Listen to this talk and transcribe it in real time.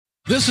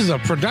This is a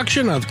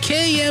production of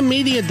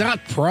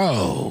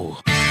KMmedia.pro.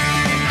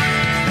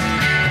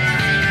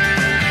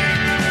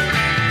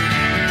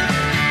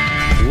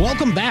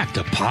 Welcome back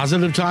to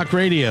Positive Talk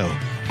Radio.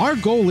 Our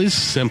goal is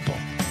simple: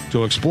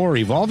 to explore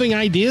evolving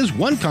ideas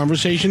one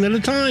conversation at a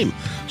time.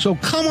 So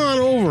come on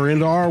over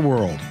into our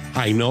world.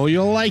 I know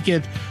you'll like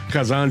it,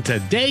 because on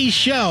today's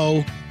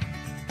show,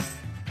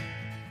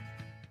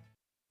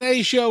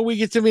 we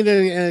get to meet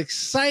an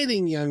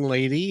exciting young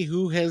lady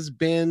who has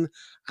been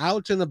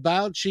out and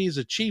about. She's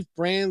a chief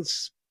brand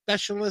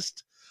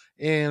specialist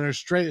and a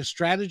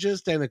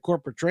strategist and a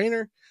corporate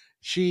trainer.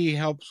 She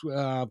helps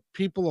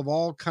people of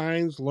all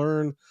kinds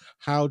learn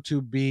how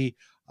to be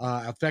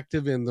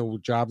effective in the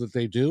job that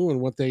they do and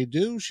what they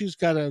do. She's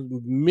got a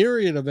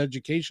myriad of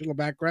educational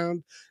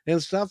background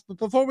and stuff. But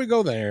before we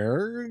go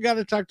there, got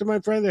to talk to my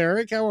friend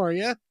Eric. How are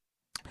you?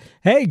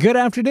 Hey, good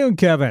afternoon,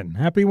 Kevin.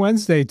 Happy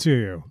Wednesday to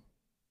you.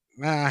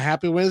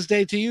 Happy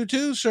Wednesday to you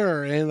too,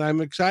 sir. And I'm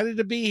excited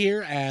to be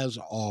here as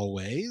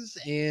always.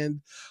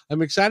 And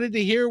I'm excited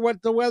to hear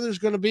what the weather's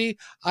going to be.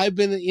 I've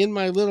been in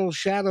my little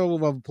shadow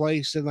of a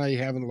place and I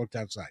haven't looked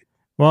outside.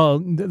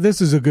 Well, this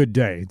is a good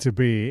day to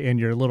be in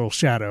your little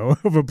shadow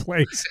of a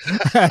place,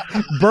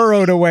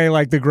 burrowed away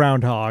like the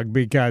groundhog,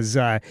 because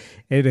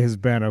it has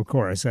been, of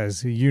course,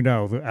 as you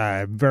know,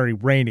 very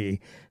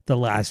rainy the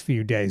last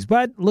few days.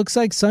 But looks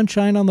like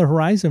sunshine on the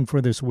horizon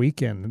for this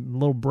weekend. A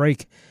little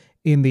break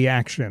in the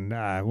action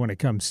when it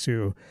comes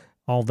to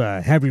all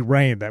the heavy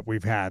rain that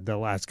we've had the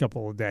last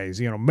couple of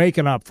days,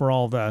 making up for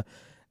all the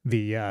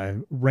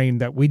rain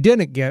that we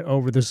didn't get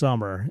over the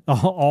summer,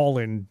 all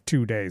in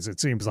 2 days, it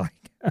seems like.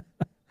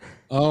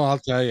 Oh, I'll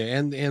tell you.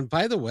 And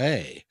by the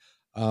way,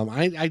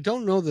 I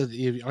don't know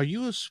that. Are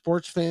you a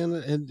sports fan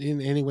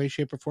in any way,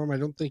 shape, or form? I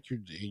don't think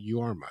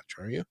you are much,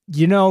 are you?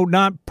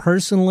 Not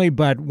personally,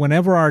 but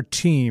whenever our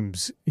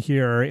teams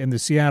here in the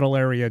Seattle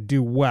area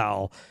do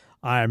well,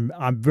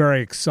 I'm very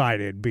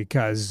excited,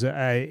 because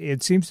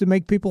it seems to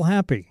make people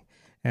happy,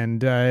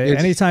 and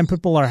anytime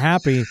people are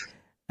happy,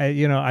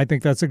 I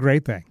think that's a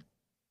great thing.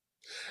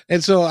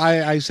 And so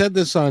I said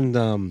this on,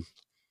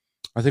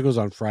 I think it was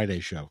on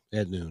Friday's show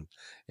at noon,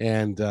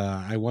 and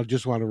I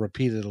just want to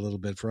repeat it a little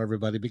bit for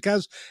everybody,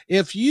 because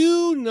if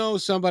you know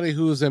somebody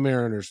who is a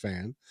Mariners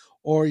fan,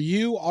 or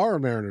you are a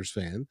Mariners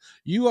fan,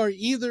 you are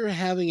either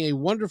having a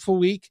wonderful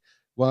week.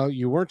 Well,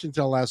 you weren't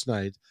until last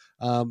night,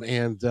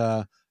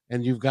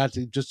 and you've got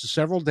just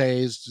several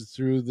days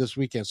through this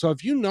weekend. So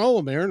if you know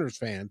a Mariners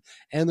fan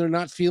and they're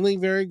not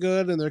feeling very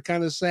good and they're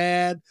kind of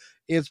sad,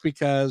 it's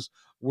because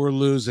we're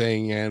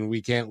losing, and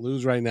we can't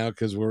lose right now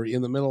because we're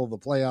in the middle of the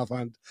playoff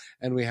hunt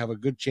and we have a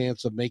good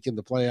chance of making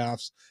the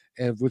playoffs,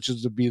 and which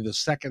is to be the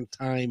second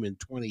time in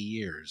 20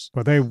 years.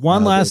 But they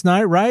won last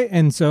night, right?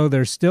 And so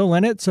they're still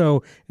in it.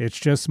 So it's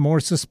just more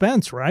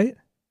suspense, right?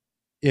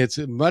 It's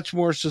much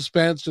more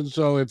suspense. And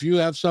so if you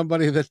have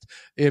somebody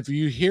if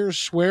you hear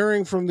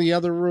swearing from the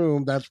other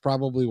room, that's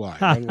probably why,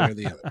 one way or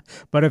the other.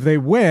 But if they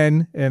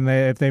win and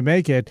if they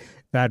make it,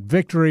 that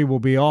victory will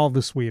be all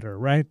the sweeter,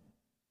 right?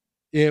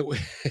 It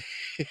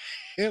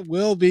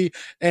will be.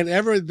 And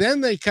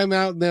then they come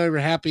out and they're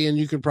happy, and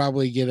you can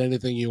probably get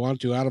anything you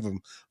want to out of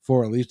them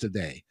for at least a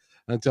day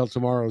until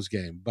tomorrow's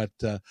game. But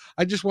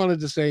I just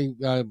wanted to say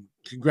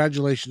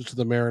congratulations to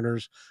the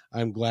Mariners.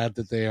 I'm glad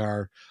that they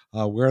are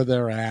where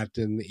they're at,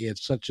 and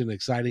it's such an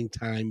exciting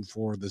time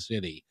for the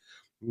city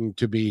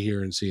to be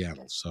here in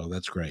Seattle. So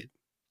that's great.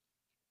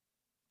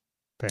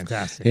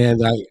 Fantastic.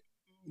 And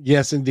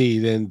yes,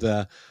 indeed. And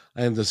the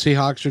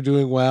Seahawks are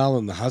doing well,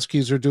 and the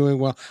Huskies are doing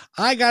well.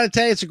 I got to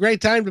tell you, it's a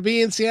great time to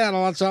be in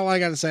Seattle. That's all I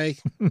got to say.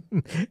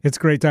 It's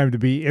a great time to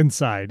be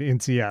inside in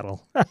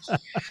Seattle.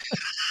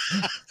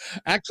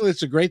 Actually,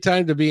 it's a great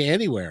time to be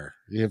anywhere,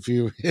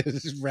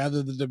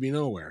 rather than to be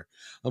nowhere.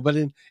 But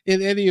in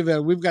any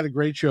event, we've got a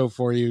great show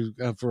for you,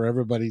 for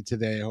everybody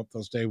today. I hope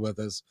they'll stay with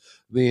us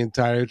the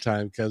entire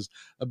time, because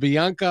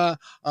Bianca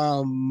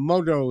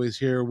Modo is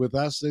here with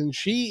us, and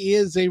she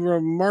is a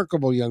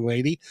remarkable young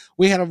lady.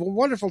 We had a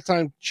wonderful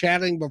time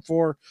chatting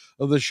before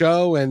the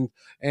show, and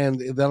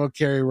that'll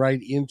carry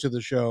right into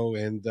the show.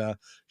 And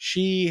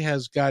she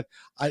has got,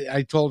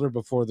 I told her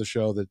before the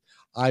show that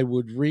I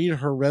would read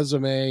her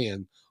resume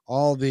and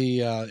all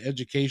the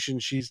education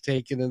she's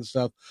taken and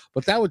stuff,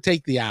 but that would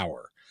take the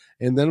hour,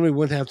 and then we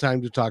wouldn't have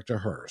time to talk to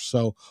her.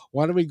 So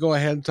why don't we go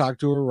ahead and talk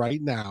to her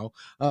right now?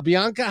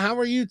 Bianca, how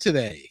are you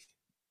today?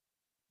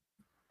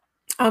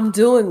 I'm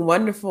doing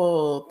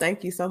wonderful.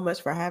 Thank you so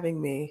much for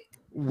having me.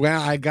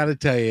 Well, I got to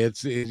tell you,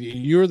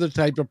 you're the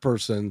type of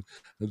person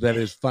that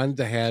is fun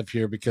to have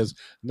here, because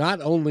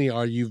not only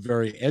are you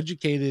very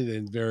educated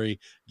and very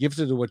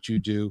gifted at what you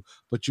do,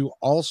 but you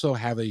also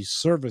have a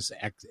service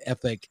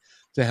ethic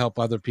to help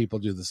other people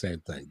do the same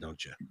thing,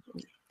 don't you?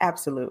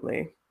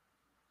 Absolutely.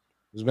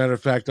 As a matter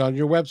of fact, on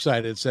your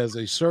website, it says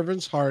a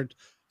servant's heart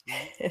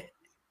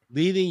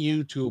leading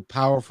you to a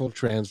powerful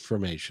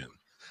transformation.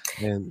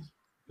 And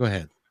go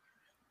ahead.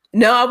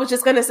 No, I was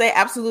just going to say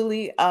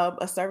absolutely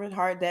a servant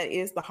heart. That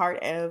is the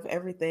heart of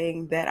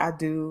everything that I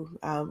do.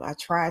 I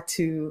try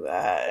to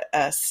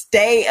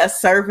stay a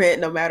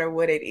servant no matter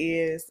what it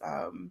is,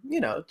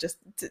 just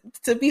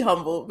to be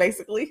humble,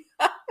 basically.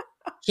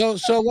 So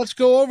let's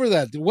go over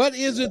that. What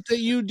is it that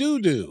you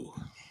do?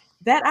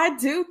 That I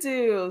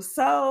do.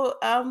 So,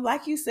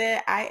 like you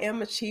said, I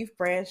am a chief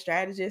brand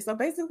strategist. So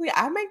basically,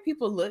 I make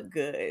people look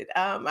good.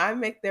 I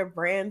make their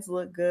brands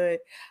look good,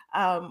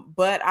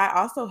 but I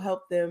also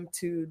help them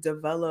to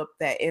develop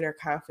that inner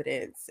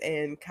confidence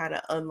and kind of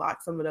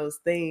unlock some of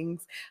those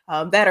things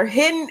that are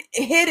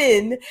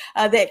hidden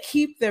that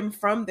keep them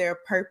from their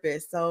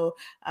purpose. So,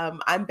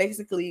 I'm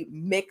basically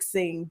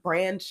mixing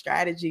brand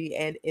strategy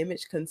and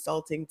image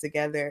consulting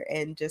together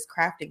and just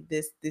crafting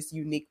this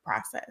unique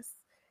process.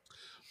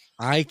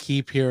 I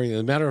keep hearing.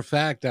 As a matter of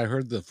fact, I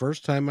heard the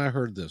first time I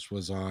heard this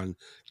was on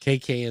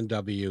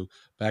KKNW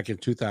back in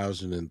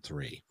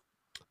 2003.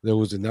 There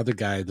was another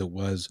guy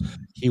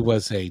he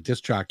was a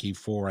disc jockey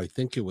for, I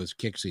think it was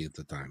Kixie at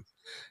the time.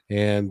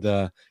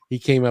 And he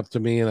came up to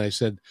me and I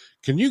said,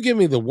 "Can you give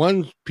me the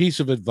one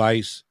piece of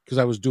advice?" Because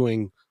I was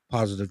doing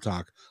positive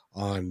talk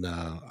on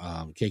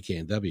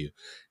KKNW.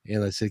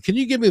 And I said, "Can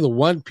you give me the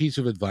one piece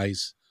of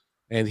advice?"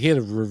 And he had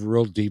a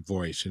real deep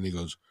voice. And he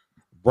goes,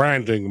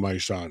 "Branding, my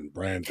son,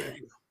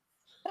 branding."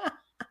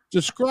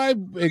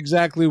 Describe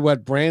exactly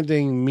what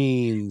branding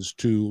means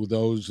to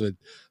those that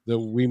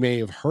we may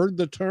have heard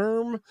the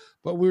term,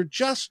 but we're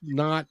just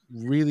not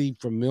really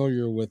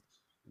familiar with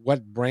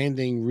what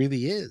branding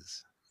really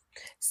is.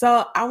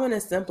 So I want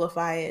to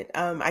simplify it.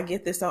 I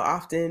get this so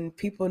often.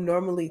 People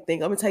normally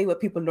think, I'm gonna tell you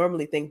what people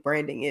normally think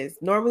branding is.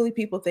 Normally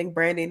people think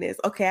branding is,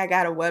 okay, I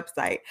got a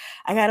website,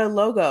 I got a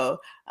logo,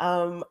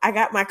 I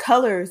got my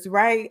colors,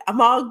 right?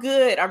 I'm all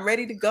good. I'm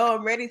ready to go.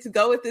 I'm ready to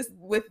go with this,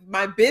 with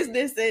my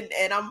business, and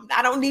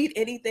I don't need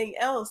anything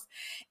else.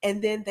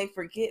 And then they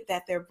forget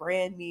that their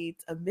brand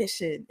needs a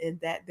mission and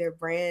that their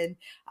brand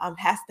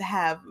has to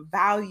have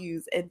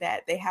values and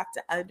that they have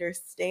to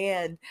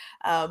understand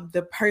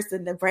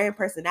the brand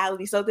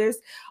personality. So there's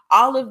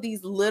all of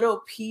these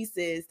little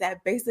pieces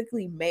that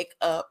basically make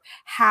up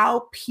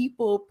how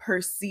people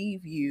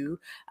perceive you.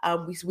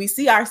 We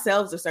see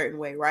ourselves a certain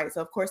way, right?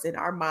 So of course, in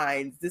our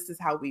minds, this is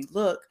how we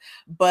look,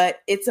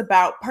 but it's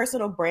about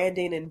personal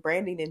branding and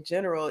branding in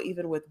general.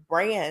 Even with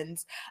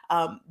brands,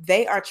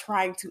 they are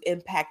trying to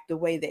impact the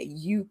way that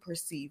you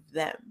perceive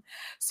them.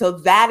 So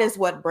that is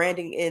what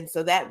branding is.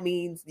 So that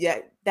means, yeah,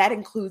 that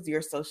includes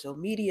your social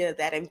media,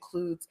 that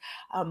includes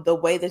the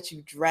way that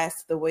you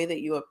dress, the way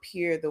that you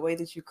appear, the way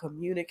that you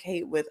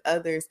communicate with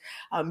others,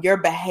 your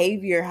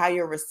behavior, how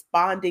you're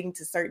responding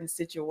to certain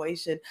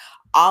situation.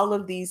 All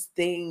of these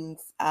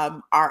things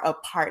are a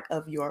part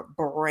of your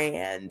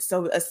brand.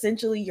 So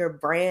essentially, your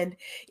brand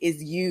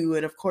is you.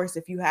 And of course,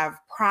 if you have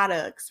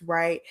products,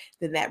 right,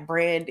 then that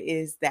brand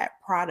is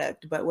that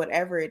product. But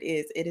whatever it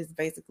is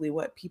basically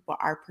what people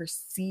are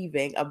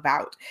perceiving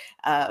about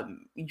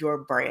your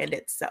brand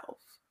itself.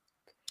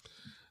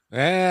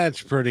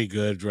 That's pretty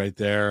good right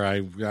there.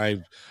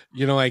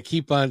 I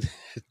keep on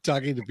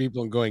talking to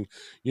people and going,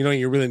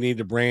 you really need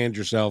to brand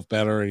yourself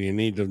better, and you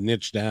need to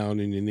niche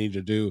down, and you need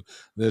to do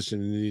this,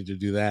 and you need to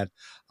do that.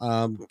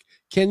 Um,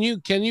 can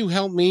you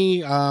help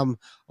me?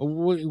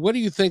 What do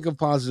you think of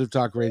Positive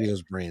Talk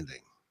Radio's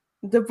branding?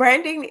 The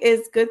branding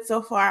is good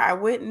so far. I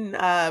went and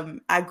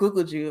I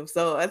googled you,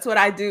 so that's what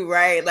I do,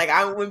 right? Like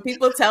when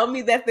people tell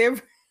me that they're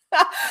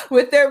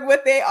what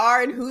they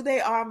are and who they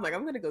are, I'm like,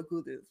 I'm gonna go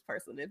Google this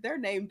person. If their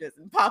name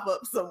doesn't pop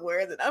up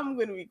somewhere, then I'm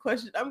gonna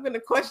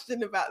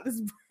question about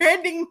this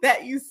branding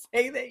that you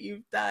say that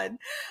you've done.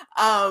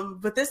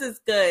 But this is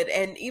good,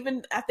 and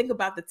even I think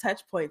about the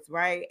touch points,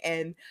 right?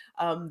 And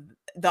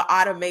the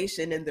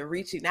automation and the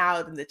reaching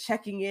out and the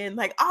checking in,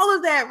 like all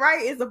of that,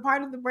 right, is a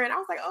part of the brand. I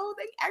was like, oh,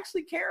 they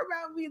actually care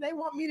about me. They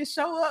want me to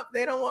show up.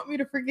 They don't want me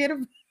to forget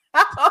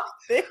about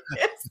this.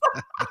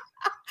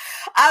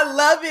 I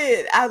love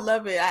it. I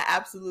love it. I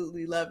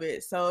absolutely love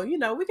it. So,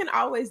 we can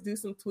always do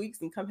some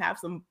tweaks and come have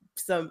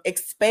some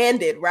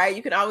expanded, right?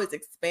 You can always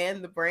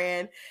expand the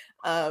brand,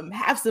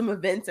 have some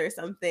events or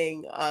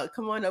something.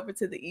 Come on over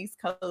to the East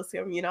Coast.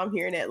 I'm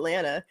here in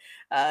Atlanta.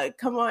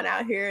 Come on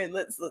out here and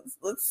let's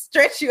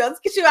stretch you. Let's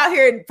get you out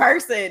here in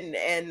person,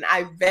 and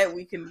I bet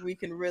we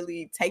can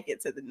really take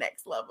it to the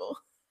next level.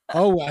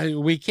 Oh,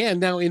 we can.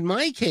 Now, in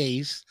my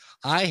case,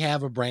 I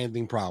have a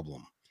branding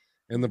problem.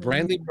 And the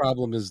branding Mm.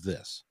 problem is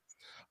this.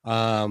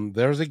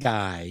 There's a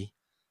guy,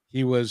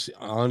 he was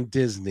on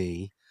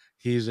Disney.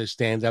 He's a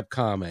stand-up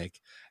comic,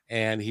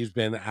 and he's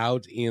been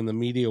out in the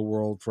media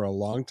world for a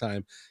long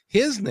time.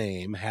 His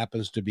name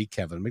happens to be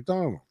Kevin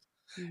McDonald.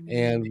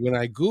 And Mm. when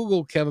I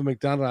Google Kevin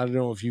McDonald, I don't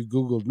know if you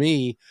Googled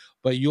me,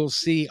 but you'll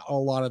see a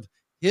lot of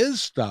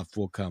his stuff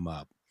will come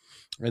up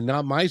and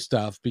not my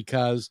stuff,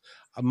 because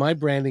my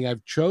branding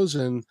I've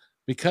chosen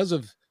because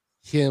of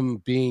him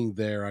being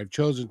there. I've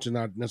chosen to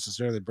not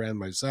necessarily brand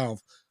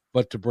myself,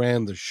 but to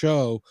brand the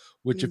show,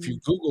 which if you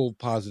Mm. Google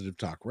Positive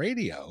Talk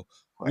Radio,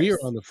 we are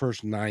course. on the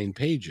first 9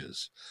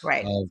 pages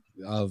Right.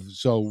 of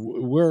so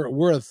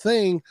we're a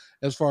thing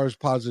as far as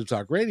Positive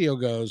Talk Radio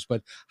goes.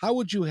 But how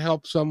would you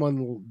help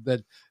someone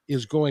that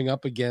is going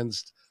up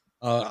against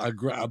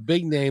a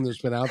big name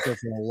that's been out there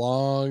for a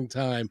long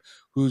time,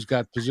 who's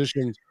got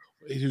positions,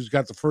 who's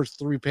got the first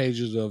 3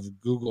 pages of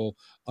Google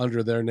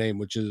under their name,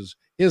 which is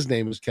his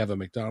name is Kevin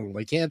McDonald.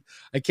 I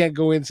can't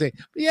go in and say,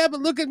 yeah, but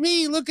look at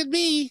me, look at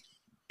me.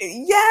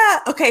 Yeah.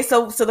 Okay.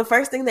 So the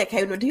first thing that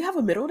came to, do you have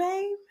a middle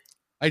name?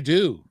 I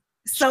do.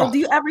 So Scott. do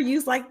you ever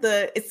use like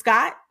it's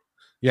Scott?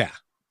 Yeah.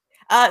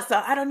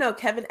 So I don't know,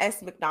 Kevin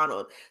S.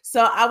 McDonald.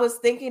 So I was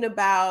thinking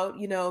about,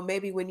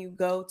 maybe when you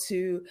go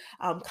to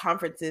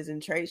conferences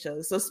and trade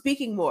shows. So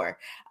speaking more,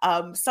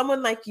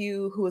 someone like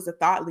you who is a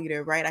thought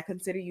leader, right? I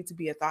consider you to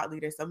be a thought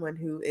leader, someone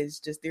who is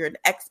you're an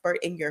expert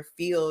in your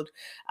field.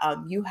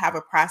 You have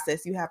a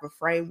process, you have a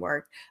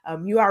framework.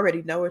 You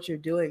already know what you're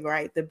doing,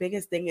 right? The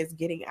biggest thing is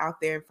getting out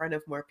there in front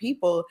of more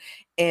people.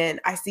 And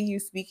I see you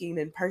speaking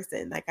in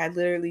person. Like I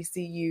literally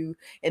see you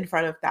in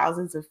front of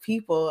thousands of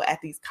people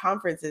at these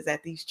conferences,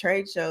 at these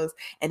trade shows,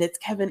 and it's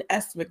Kevin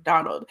S.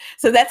 McDonald.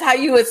 So that's how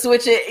you would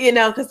switch it,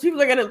 because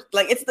people are gonna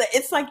like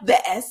it's like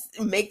the S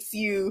makes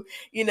you,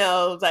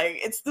 like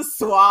it's the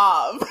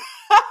suave.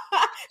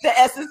 The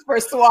S is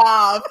for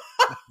suave.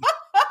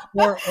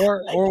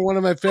 or one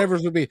of my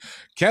favorites would be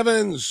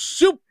Kevin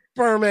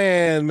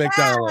Superman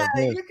McDonald.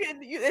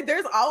 Yeah,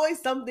 there's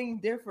always something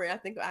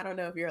different. I don't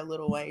know if you're a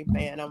Lil Wayne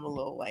fan. I'm a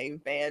Lil Wayne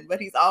fan, but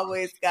he's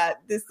always got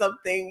this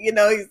something,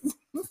 he's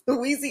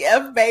Weezy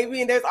F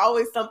baby, and there's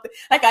always something,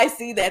 like I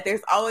see that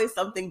there's always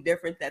something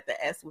different that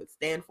the S would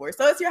stand for.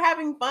 So it's you're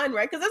having fun,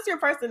 right? Because that's your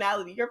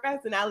personality. Your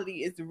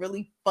personality is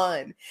really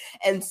fun.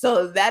 And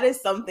so that is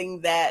something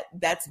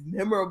that's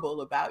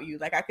memorable about you.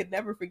 Like I could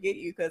never forget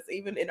you, because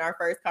even in our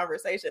first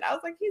conversation, I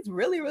was like, he's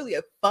really, really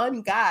a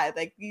fun guy.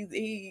 Like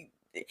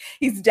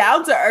he's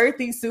down to earth.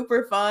 He's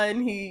super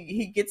fun.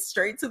 He gets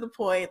straight to the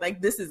point.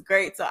 Like this is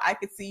great. So I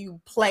could see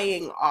you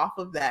playing off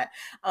of that.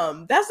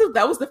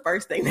 That was the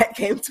first thing that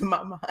came to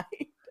my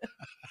mind.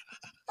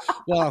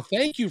 Well,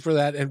 thank you for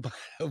that. And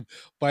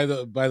by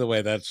the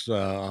way, that's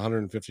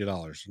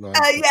 $150. No,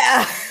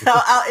 yeah,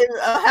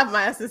 I'll have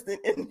my assistant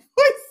invoice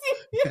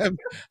you.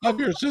 Have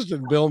your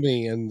assistant bill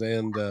me, and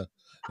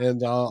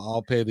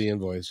I'll pay the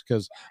invoice,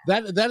 because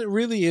that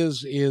really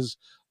is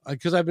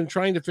because I've been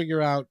trying to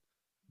figure out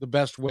the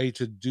best way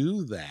to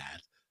do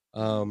that,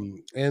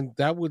 and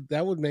that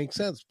would make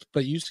sense.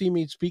 But you see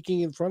me speaking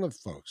in front of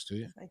folks, do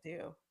you?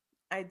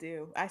 I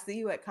do. I see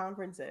you at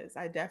conferences.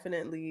 I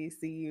definitely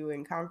see you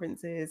in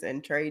conferences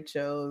and trade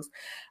shows,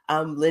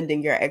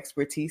 lending your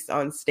expertise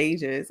on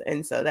stages.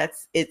 And so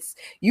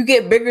you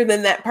get bigger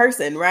than that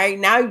person, right?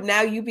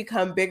 Now you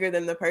become bigger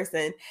than the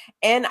person.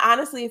 And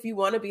honestly, if you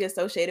want to be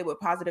associated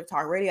with Positive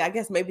Talk Radio, I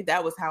guess maybe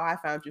that was how I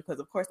found you, because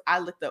of course I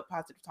looked up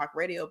Positive Talk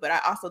Radio, but I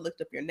also looked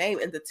up your name,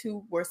 and the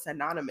two were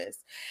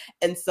synonymous.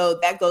 And so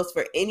that goes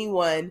for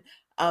anyone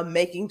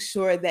making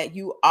sure that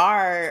you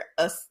are,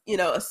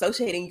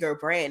 associating your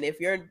brand.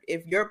 If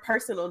your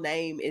personal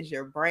name is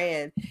your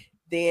brand,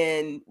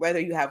 then whether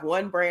you have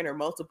one brand or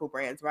multiple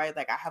brands, right?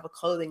 Like I have a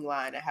clothing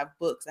line, I have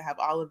books, I have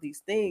all of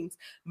these things.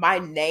 My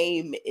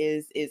name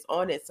is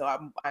on it. So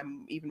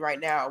I'm even right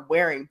now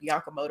wearing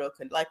Bianca Modo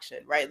collection,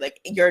 right?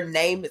 Like your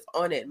name is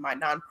on it. My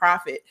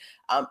nonprofit,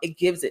 it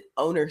gives it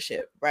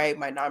ownership, right?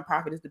 My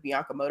nonprofit is the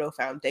Bianca Modo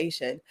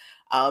Foundation.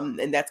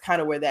 And that's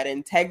kind of where that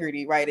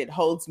integrity, right? It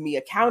holds me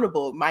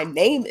accountable. My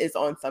name is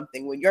on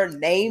something. When your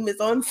name is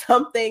on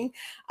something,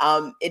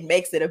 it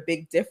makes it a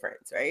big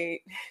difference,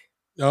 right?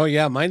 Oh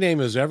yeah, my name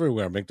is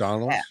everywhere.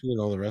 McDonald's,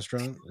 the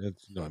restaurant.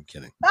 No, I'm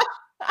kidding.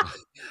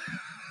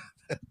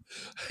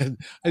 And,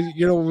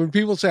 when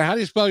people say, "How do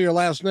you spell your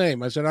last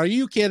name?" I said, "Are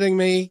you kidding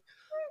me?"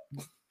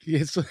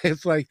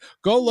 It's like,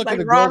 go look at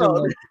a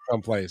Ronald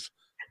someplace.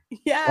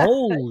 Yeah.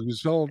 Oh, you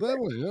sold that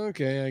way.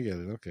 Okay, I get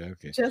it.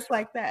 Okay. Just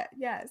like that.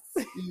 Yes.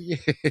 Yeah,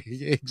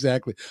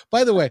 exactly.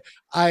 By the way,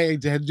 I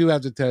do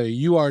have to tell you,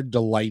 you are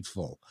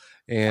delightful,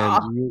 and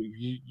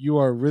you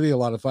are really a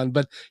lot of fun.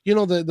 But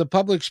the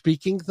public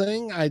speaking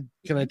thing.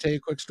 Can I tell you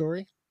a quick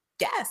story?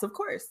 Yes, of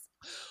course.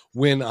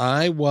 When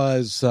I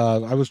was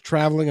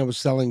traveling, I was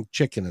selling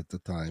chicken at the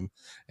time,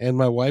 and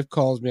my wife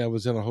calls me. I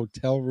was in a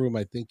hotel room,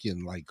 I think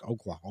in like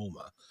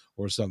Oklahoma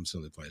or some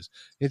silly place,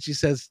 and she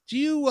says, "Do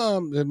you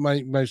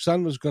my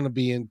son was going to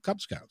be in Cub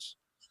Scouts."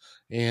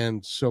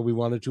 And so we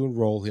wanted to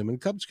enroll him in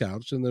Cub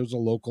Scouts, and there's a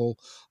local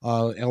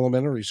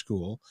elementary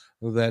school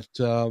that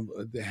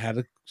had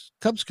a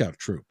Cub Scout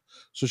troop.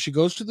 So she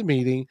goes to the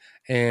meeting,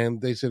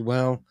 and they said,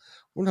 "Well,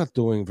 we're not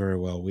doing very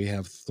well. We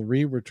have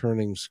 3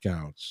 returning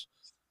scouts."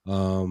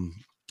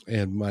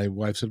 And my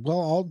wife said,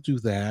 "Well, I'll do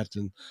that,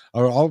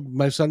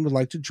 my son would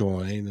like to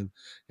join."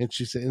 And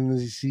she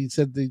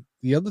said,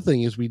 the other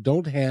thing is we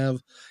don't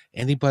have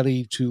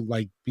anybody to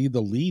like be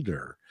the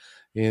leader.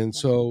 And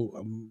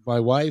so my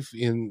wife,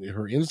 in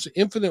her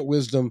infinite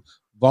wisdom,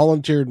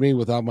 volunteered me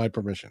without my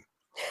permission.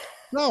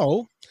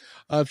 No,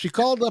 she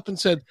called up and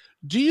said,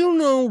 "Do you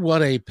know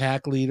what a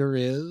pack leader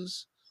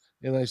is?"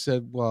 And I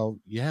said, well,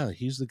 yeah,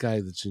 he's the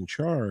guy that's in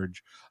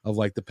charge of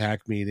like the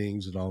pack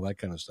meetings and all that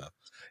kind of stuff.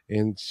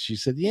 And she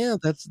said, yeah,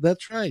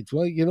 that's right.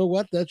 Well, you know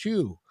what? That's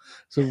you.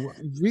 So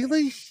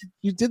really,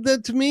 you did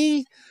that to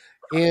me?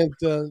 And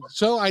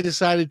so I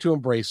decided to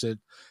embrace it.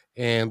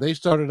 And they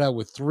started out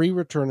with 3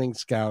 returning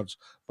scouts.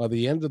 By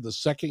the end of the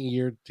second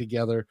year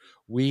together,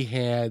 we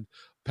had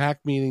pack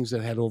meetings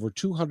that had over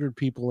 200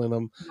 people in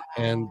them,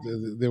 and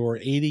there were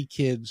 80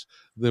 kids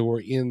that were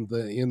in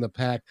the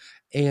pack.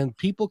 And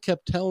people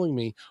kept telling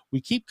me,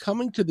 "We keep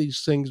coming to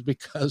these things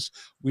because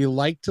we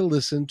like to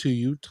listen to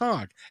you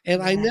talk."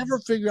 And I never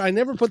figured, I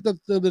never put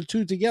the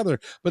two together.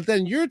 But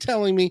then you're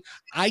telling me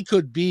I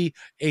could be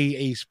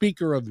a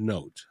speaker of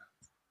note.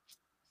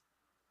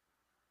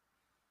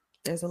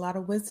 There's a lot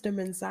of wisdom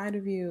inside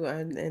of you,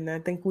 and I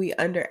think we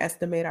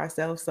underestimate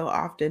ourselves so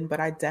often. But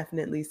I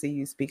definitely see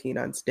you speaking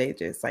on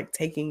stages, like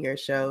taking your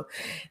show.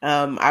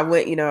 I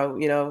went,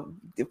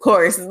 of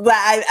course,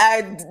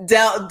 I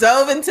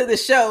dove into the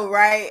show,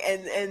 right,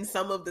 and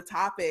some of the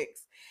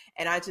topics.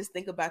 And I just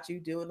think about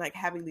you doing, like,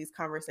 having these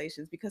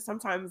conversations, because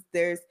sometimes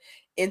there's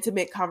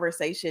intimate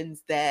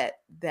conversations that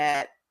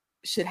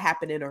should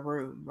happen in a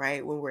room,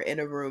 right? When we're in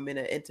a room in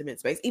an intimate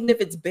space, even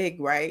if it's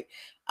big, right?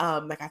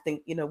 Like, I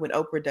think, when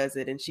Oprah does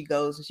it, and she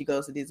goes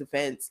to these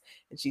events,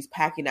 and she's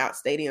packing out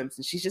stadiums,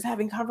 and she's just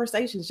having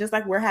conversations, just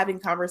like we're having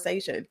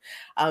conversation.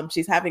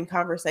 She's having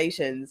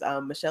conversations.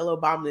 Michelle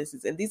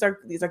Obama, and these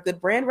are good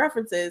brand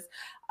references.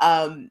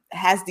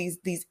 Has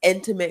these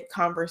intimate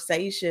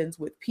conversations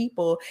with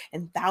people,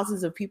 and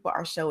thousands of people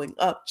are showing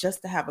up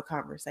just to have a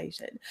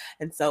conversation.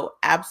 And so,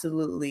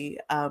 absolutely,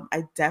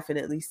 I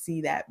definitely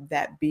see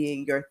that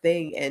being your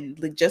thing,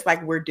 and just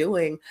like we're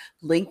doing,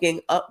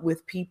 linking up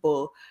with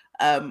people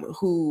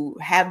who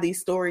have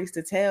these stories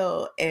to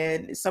tell,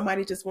 and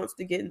somebody just wants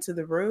to get into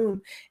the room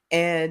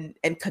and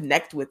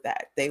connect with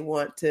that. They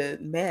want to,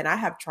 man, I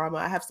have trauma,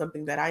 I have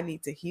something that I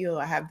need to heal,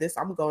 I have this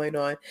I'm going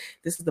on,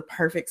 this is the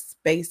perfect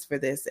space for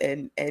this.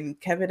 And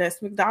Kevin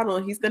S.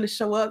 McDonald, he's going to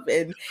show up,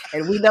 and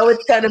we know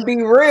it's going to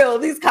be real.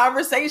 These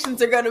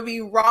conversations are going to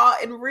be raw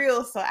and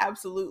real. So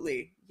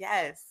absolutely,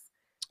 yes.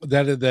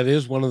 That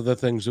is one of the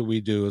things that we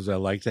do. Is I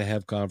like to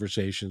have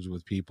conversations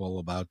with people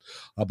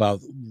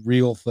about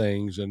real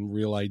things and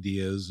real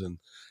ideas,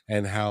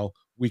 and how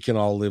we can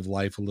all live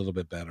life a little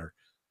bit better.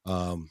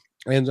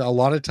 And a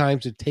lot of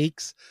times it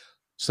takes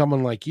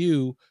someone like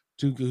you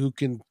who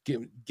can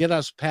get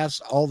us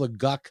past all the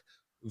guck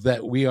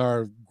that we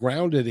are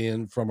grounded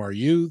in from our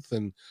youth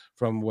and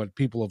from what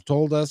people have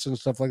told us and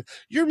stuff like that.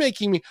 You're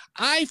making me,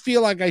 I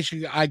feel like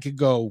I could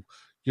go,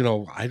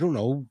 I don't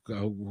know,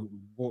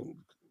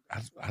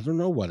 I don't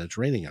know what, it's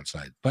raining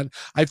outside, but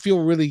I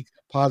feel really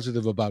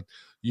positive about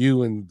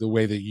you and the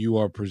way that you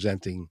are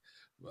presenting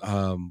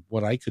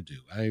what I could do.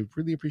 I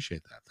really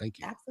appreciate that. Thank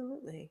you.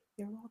 Absolutely.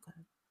 You're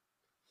welcome.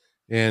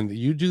 And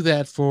you do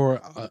that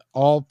for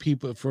all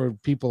people, for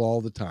people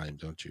all the time,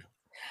 don't you?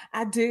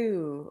 I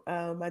do.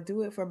 I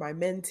do it for my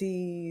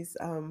mentees,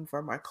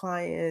 for my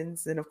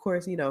clients, and of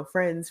course,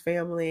 friends,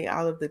 family,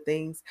 all of the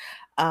things.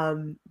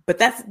 But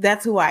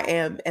that's who I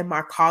am, and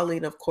my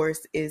calling, of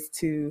course, is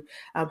to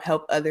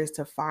help others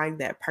to find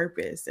that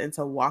purpose and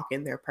to walk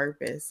in their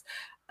purpose.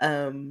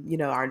 Our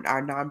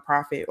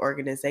nonprofit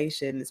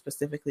organization is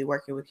specifically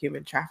working with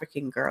human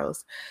trafficking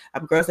girls,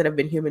 girls that have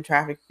been human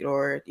trafficked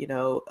or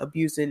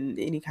abused in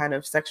any kind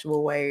of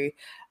sexual way.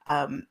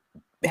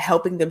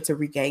 Helping them to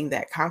regain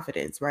that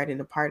confidence, right?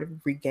 And a part of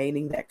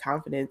regaining that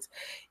confidence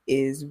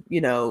is,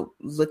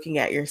 looking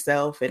at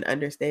yourself and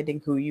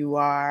understanding who you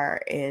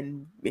are,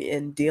 and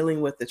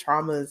dealing with the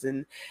traumas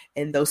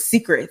and those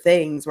secret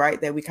things, right?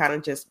 That we kind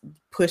of just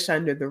push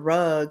under the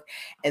rug.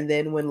 And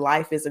then when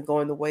life isn't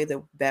going the way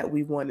that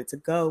we want it to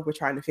go, we're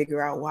trying to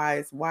figure out why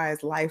is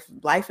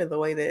life in the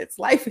way that it's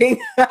lifing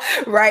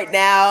right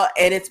now.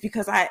 And it's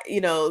because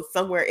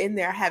somewhere in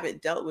there, I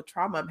haven't dealt with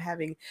trauma. I'm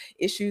having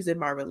issues in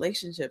my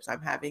relationships.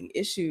 I'm having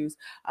issues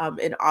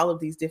in all of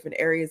these different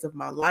areas of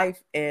my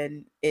life.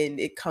 And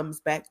it comes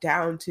back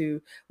down to,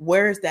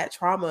 where is that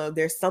trauma?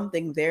 There's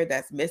something there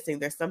that's missing.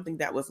 There's something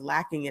that was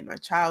lacking in my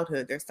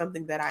childhood. There's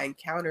something that I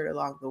encountered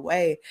along the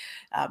way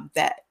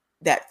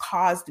that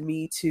caused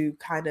me to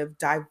kind of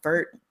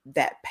divert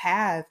that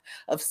path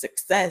of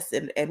success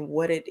and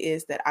what it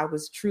is that I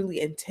was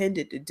truly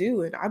intended to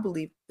do. And I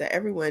believe that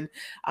everyone,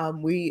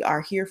 we are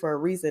here for a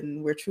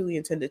reason. We're truly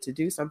intended to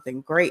do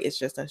something great. It's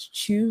just us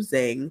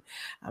choosing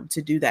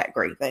to do that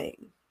great thing.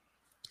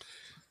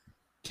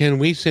 Can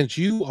we, since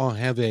you all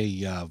have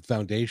a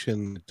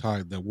foundation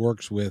that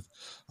works with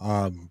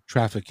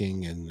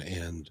trafficking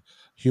and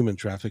human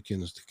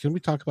trafficking, can we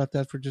talk about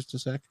that for just a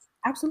sec?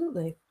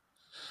 Absolutely.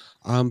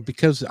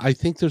 Because I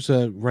think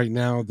right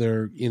now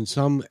there, in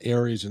some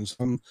areas and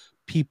some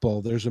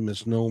people, there's a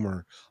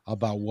misnomer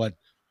about when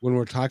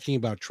we're talking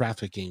about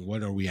trafficking,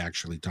 what are we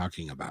actually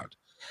talking about?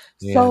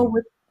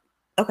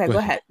 Okay, go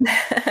ahead.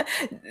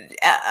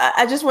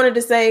 I just wanted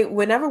to say,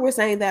 whenever we're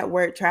saying that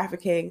word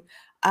trafficking,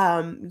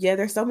 Yeah,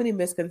 there's so many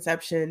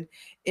misconceptions.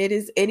 It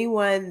is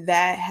anyone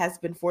that has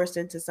been forced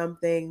into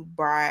something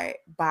by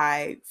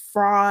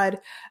fraud,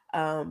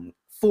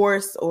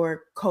 force,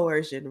 or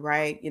coercion,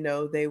 right?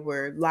 They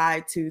were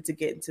lied to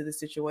get into the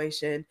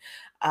situation.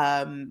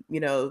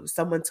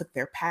 Someone took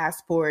their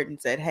passport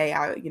and said, hey,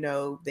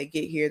 they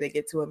get here, they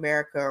get to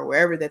America or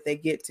wherever that they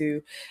get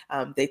to.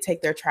 They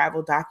take their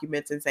travel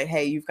documents and say,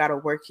 hey, you've got to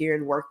work here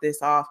and work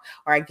this off,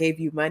 or I gave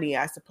you money,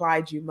 I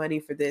supplied you money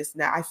for this,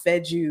 now I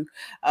fed you,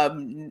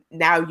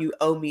 now you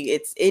owe me.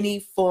 It's any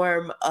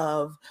form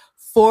of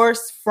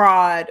force,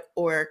 fraud,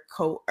 or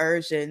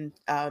coercion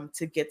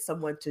to get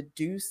someone to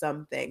do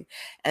something.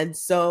 And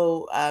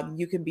so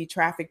you can be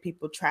trafficked,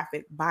 people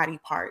traffic body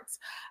parts.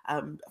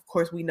 Of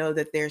course, we know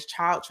that there's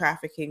child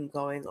trafficking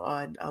going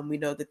on. We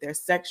know that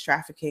there's sex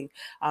trafficking.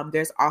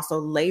 There's also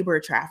labor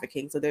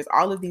trafficking. So there's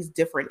all of these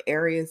different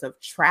areas of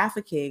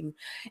trafficking,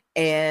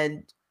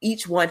 and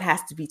each one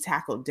has to be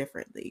tackled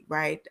differently,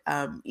 right?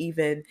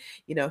 Even,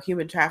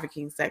 human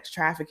trafficking, sex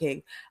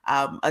trafficking,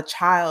 a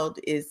child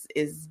is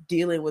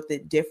dealing with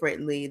it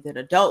differently than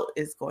an adult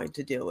is going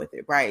to deal with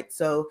it, right?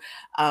 So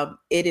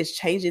it is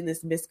changing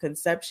this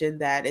misconception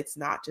that it's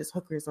not just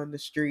hookers on the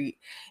street.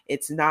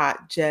 It's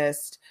not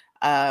just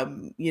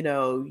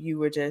you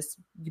were just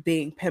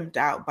being pimped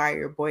out by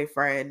your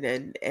boyfriend,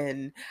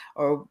 and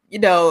or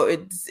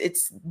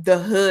it's the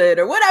hood,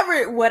 or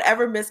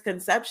whatever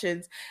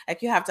misconceptions.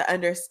 Like, you have to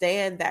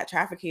understand that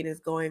trafficking is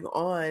going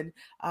on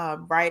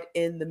right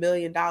in the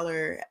million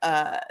dollar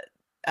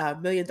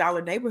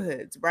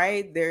neighborhoods,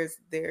 right?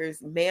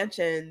 There's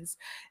mansions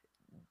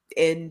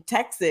in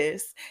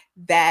Texas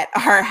that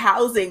are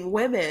housing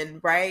women,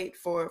 right,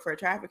 for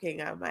trafficking.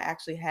 I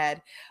actually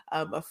had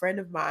a friend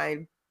of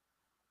mine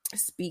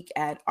speak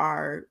at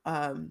our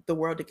the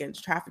World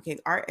Against Trafficking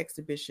art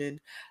exhibition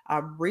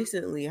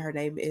recently. Her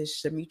name is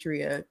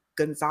Shamitria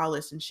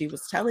Gonzalez, and she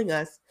was telling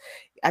us,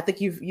 I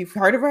think you've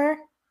heard of her.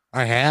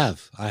 I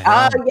have.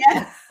 Oh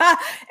yeah.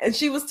 And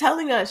she was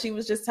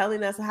just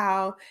telling us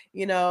how,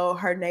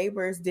 her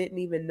neighbors didn't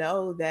even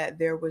know that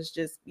there was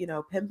just,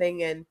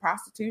 pimping and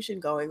prostitution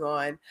going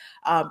on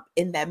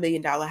in that $1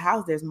 million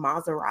house. There's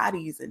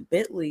Maseratis and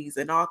Bentleys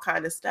and all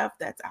kind of stuff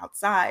that's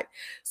outside.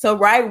 So,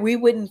 right, we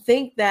wouldn't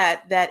think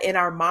that in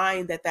our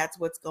mind that that's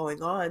what's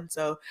going on.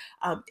 So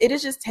it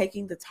is just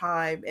taking the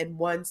time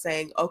and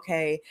saying,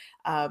 okay,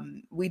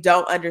 we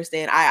don't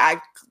understand.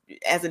 I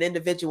as an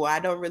individual, I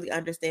don't really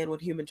understand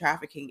what human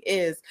trafficking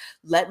is.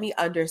 Let me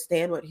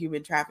understand what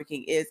human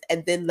trafficking is,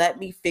 and then let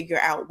me figure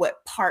out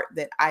what part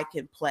that I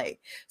can play.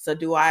 So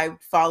do I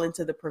fall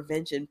into the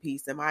prevention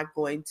piece? Am I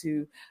going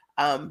to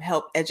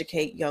help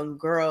educate young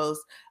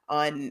girls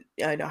on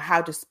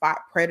how to spot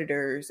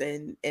predators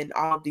and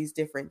all of these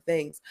different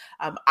things?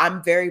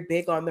 I'm very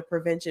big on the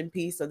prevention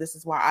piece, so this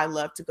is why I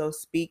love to go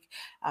speak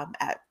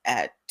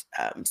at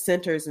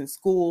centers and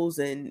schools,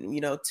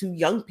 and to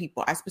young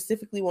people. I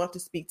specifically want to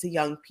speak to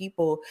young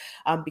people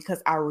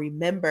because I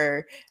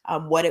remember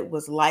what it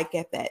was like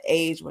at that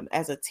age, when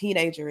as a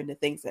teenager, and the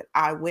things that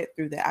I went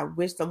through, that I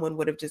wish someone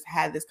would have just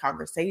had this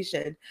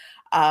conversation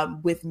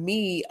with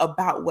me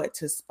about what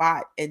to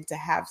spot, and to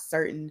have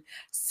certain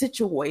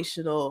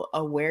situational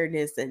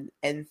awareness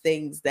and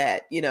things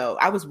that,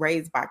 I was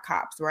raised by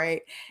cops,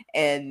 right?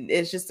 And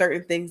it's just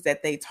certain things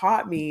that they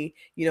taught me.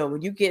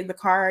 When you get in the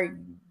car,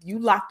 you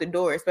lock the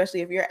door,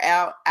 especially if you're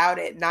out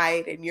at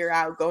night and you're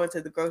out going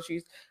to the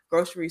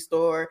grocery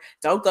store.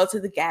 Don't go to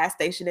the gas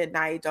station at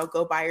night. Don't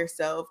go by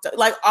yourself.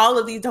 Like, all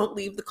of these, don't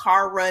leave the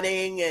car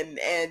running, and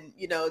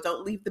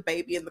don't leave the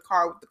baby in the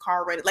car with the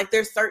car running. Like,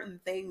 there's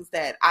certain things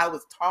that I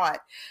was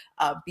taught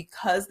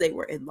because they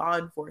were in law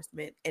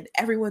enforcement, and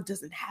everyone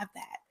doesn't have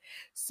that.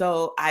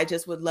 So I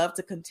just would love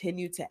to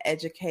continue to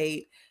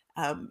educate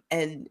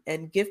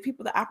and give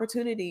people the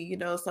opportunity.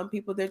 Some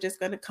people, they're just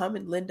going to come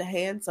and lend a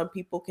hand. Some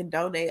people can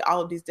donate,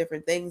 all of these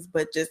different things.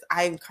 But just,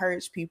 I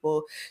encourage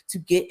people to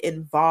get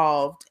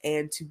involved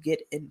and to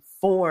get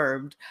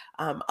informed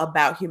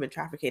about human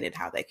trafficking and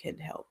how they can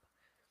help.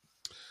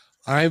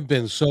 I've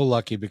been so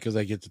lucky because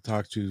I get to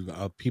talk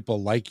to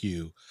people like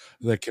you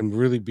that can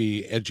really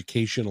be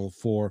educational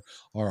for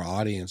our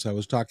audience. I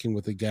was talking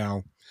with a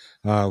gal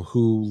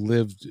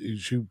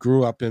she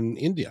grew up in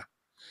India.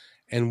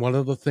 And one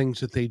of the things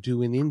that they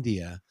do in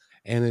India,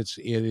 and it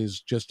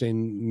is just a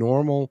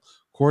normal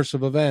course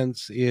of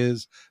events,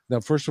 is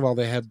that, first of all,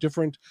 they have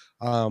different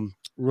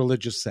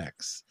religious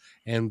sects.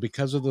 And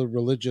because of the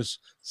religious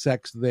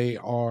sects, they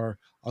are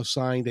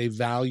assigned a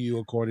value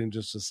according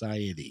to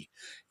society.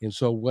 And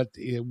so what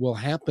it will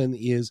happen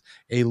is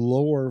a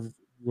lower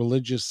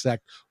religious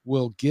sect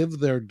will give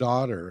their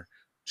daughter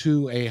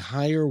to a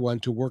higher one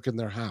to work in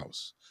their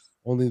house.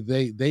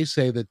 Only they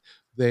say that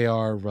they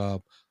are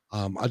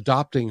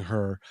adopting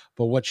her,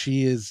 but what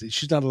she's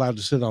not allowed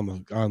to sit on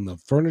the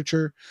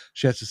furniture.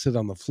 She has to sit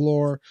on the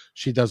floor.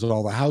 She does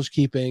all the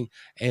housekeeping,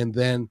 and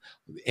then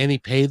any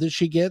pay that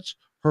she gets,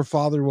 her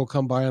father will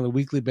come by on a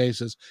weekly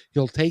basis.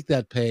 He'll take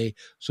that pay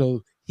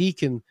so he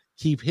can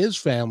keep his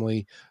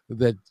family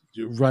that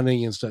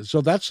running and stuff.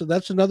 So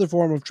that's another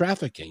form of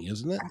trafficking,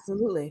 isn't it?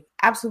 Absolutely,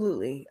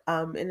 absolutely.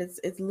 And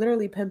it's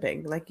literally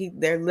pimping. Like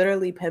they're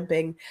literally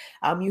pimping.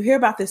 You hear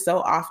about this so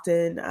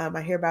often.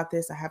 I hear about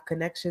this. I have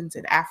connections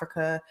in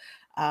Africa.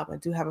 I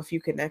do have a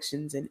few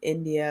connections in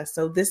India.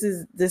 So this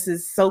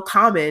is so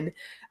common.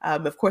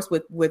 Of course,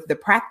 with the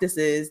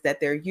practices that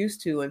they're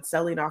used to and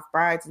selling off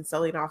brides and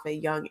selling off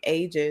at young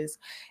ages,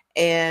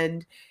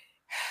 and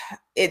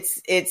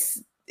it's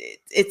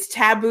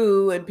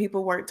taboo and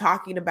people weren't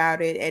talking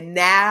about it, and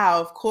now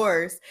of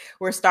course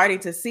we're starting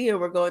to see it.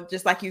 We're going,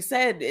 just like you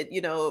said,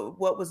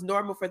 what was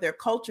normal for their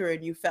culture,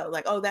 and you felt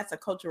like, oh, that's a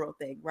cultural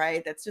thing,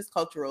 right? That's just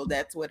cultural,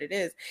 that's what it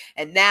is.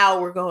 And now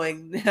we're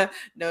going,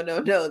 no, no,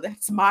 no,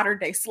 that's modern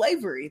day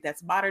slavery.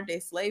 That's modern day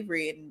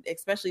slavery. And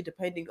especially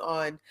depending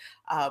on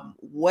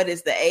what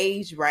is the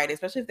age, right?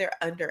 Especially if they're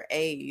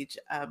underage,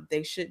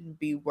 they shouldn't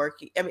be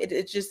working. I mean,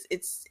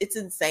 it's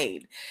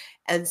insane.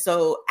 And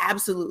so,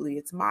 absolutely,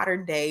 it's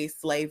modern day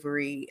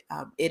slavery.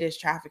 It is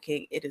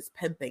trafficking. It is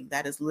pimping.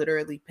 That is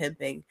literally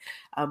pimping,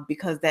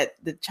 because that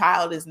the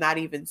child is not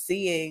even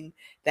seeing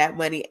that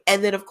money,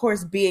 and then of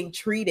course being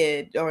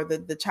treated, or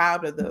the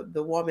child or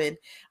the woman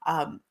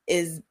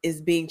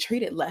is being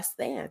treated less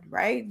than,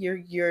 right?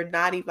 You're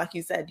not even, like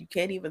you said, you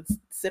can't even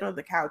sit on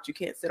the couch. You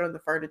can't sit on the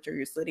furniture.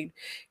 You're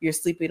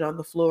sleeping on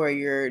the floor.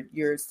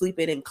 You're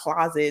sleeping in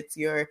closets.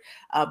 Your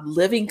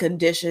living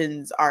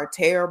conditions are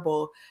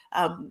terrible.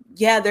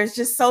 Yeah, there's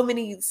just so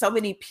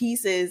many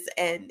pieces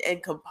and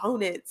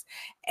components,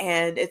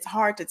 and it's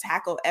hard to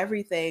tackle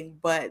everything.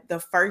 But the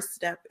first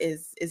step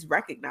is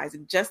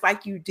recognizing, just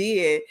like you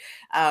did,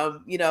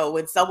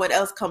 when someone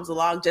else comes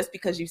along, just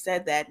because you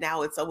said that,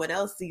 now when someone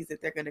else sees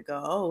it, they're going to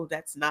go, oh,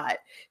 that's not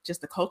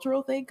just a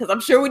cultural thing. Because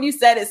I'm sure when you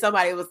said it,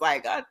 somebody was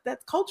like, oh,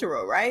 that's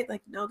cultural, right?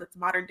 Like, no, that's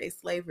modern day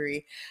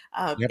slavery.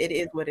 Yep. It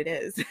is what it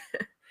is.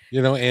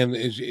 And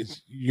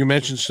you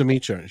mentioned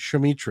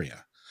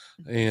Shemitria,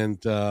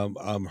 and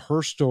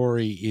her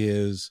story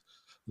is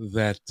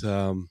that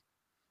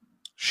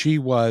she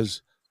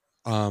was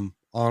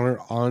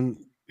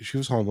she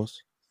was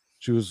homeless,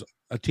 she was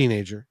a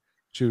teenager,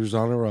 she was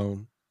on her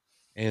own,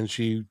 and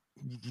she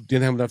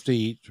didn't have enough to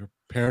eat. Her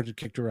parents had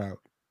kicked her out,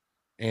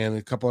 and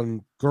a couple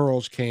of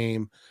girls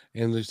came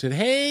and they said,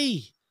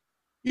 "Hey,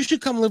 you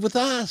should come live with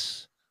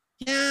us.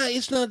 Yeah,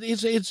 it's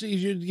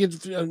you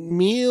get a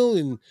meal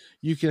and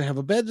you can have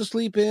a bed to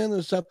sleep in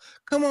and stuff.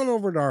 Come on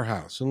over to our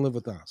house and live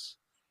with us."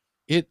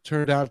 It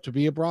turned out to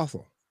be a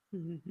brothel.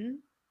 Mm-hmm.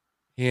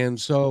 And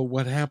so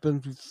what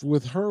happened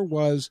with her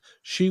was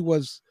she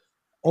was,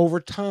 over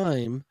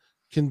time,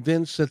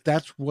 convinced that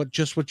that's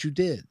what you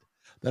did.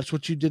 That's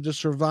what you did to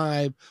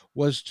survive,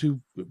 was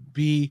to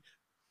be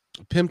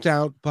pimped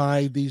out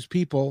by these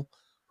people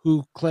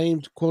who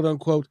claimed, quote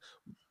unquote,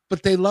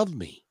 but they love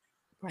me.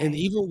 Right. And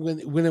even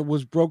when it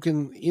was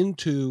broken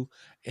into,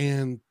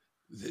 and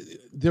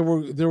there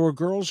were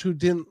girls who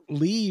didn't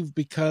leave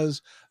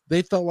because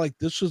they felt like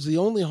this was the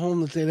only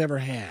home that they'd ever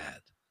had.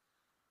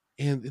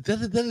 And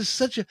that is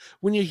such a,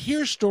 when you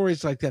hear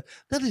stories like that,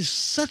 that is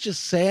such a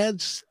sad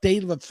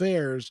state of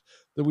affairs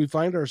that we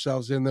find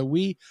ourselves in, that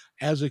we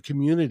as a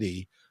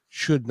community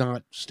should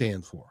not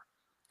stand for.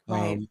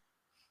 Right.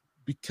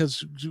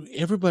 Because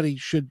everybody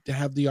should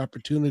have the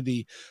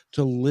opportunity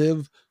to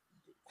live,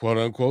 quote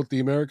unquote, the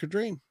American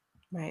dream.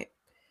 Right.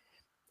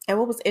 And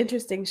what was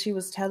interesting, she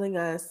was telling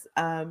us,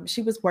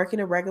 she was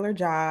working a regular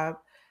job.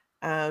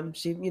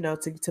 She,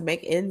 to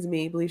make ends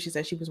meet, I believe she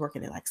said she was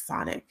working at like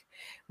Sonic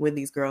when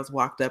these girls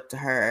walked up to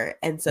her.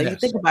 And so you Yes.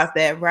 think about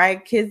that,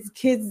 right? Kids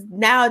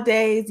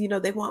nowadays,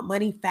 they want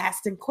money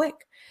fast and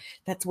quick.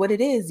 That's what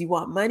it is. You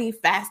want money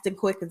fast and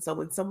quick. And so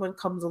when someone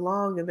comes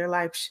along and they're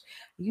like,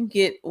 you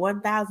get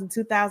 $1,000,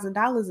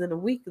 $2,000 in a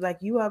week, like,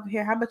 you up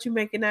here, how much you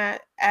making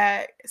at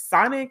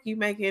Sonic? You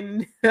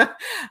making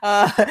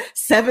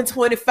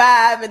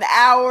 $7.25 an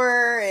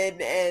hour,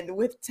 and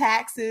with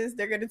taxes,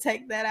 they're gonna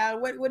take that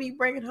out. What are you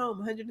bringing home?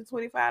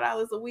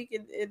 $125 a week,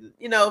 and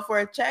for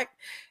a check?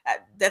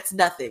 That's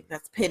nothing.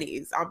 That's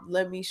pennies.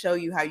 Let me show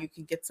you how you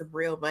can get some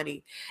real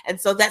money. And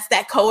so that's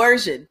that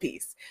coercion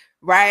piece,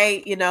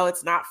 right?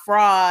 It's not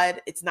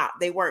fraud. It's not,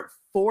 they weren't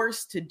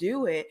forced to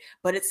do it,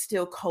 but it's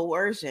still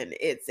coercion.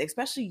 It's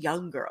especially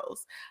young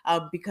girls,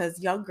 because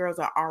young girls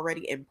are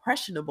already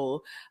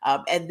impressionable.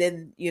 And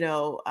then,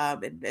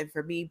 and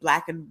for me,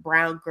 Black and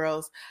brown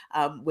girls,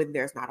 when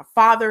there's not a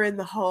father in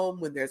the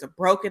home, when there's a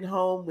broken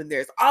home, when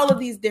there's all of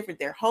these different,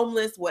 they're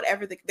homeless,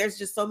 whatever, there's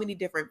just so many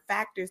different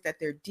factors that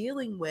they're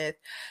dealing with.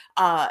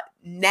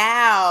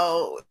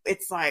 Now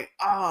it's like,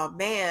 oh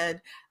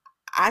man,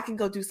 I can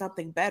go do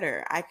something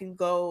better. I can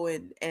go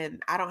and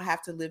I don't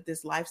have to live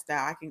this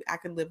lifestyle. I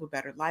can live a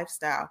better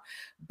lifestyle,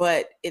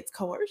 but it's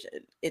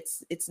coercion.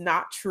 It's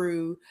not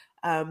true.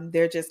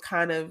 They're just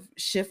kind of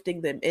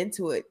shifting them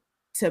into it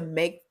to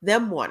make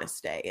them want to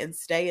stay in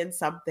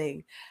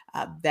something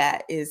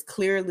that is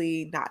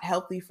clearly not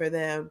healthy for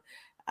them.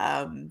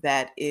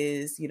 That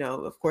is,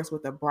 of course,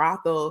 with a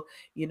brothel,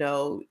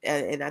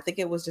 and I think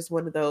it was just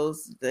one of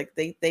those, like,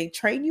 they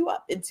train you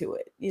up into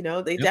it. They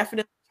Yep.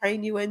 definitely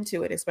train you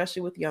into it,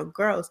 especially with young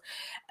girls.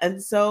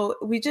 And so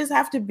we just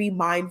have to be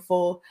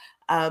mindful,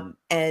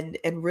 and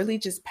really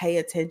just pay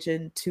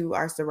attention to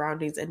our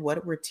surroundings and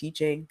what we're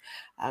teaching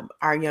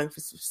our young,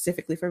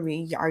 specifically for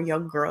me, our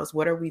young girls.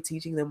 What are we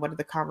teaching them? What are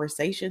the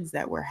conversations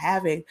that we're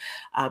having?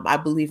 I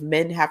believe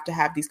men have to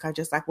have these kind,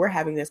 just like we're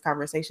having this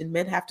conversation.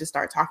 Men have to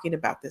start talking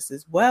about this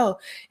as well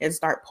and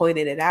start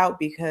pointing it out,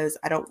 because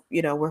I don't,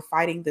 we're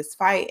fighting this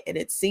fight and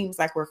it seems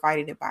like we're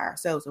fighting it by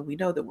ourselves, and we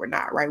know that we're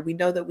not, right? We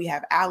know that we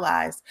have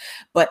allies,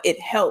 but it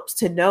helps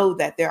to know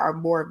that there are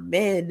more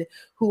men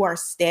who are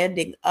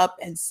standing up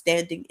and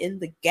standing in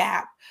the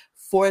gap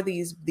for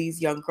these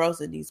young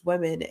girls and these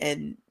women,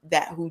 and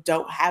that who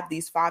don't have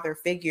these father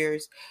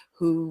figures,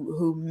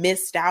 who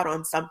missed out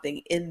on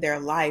something in their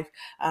life,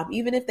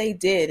 even if they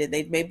did,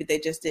 and maybe they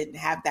just didn't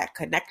have that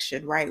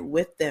connection right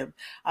with them.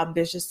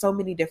 There's just so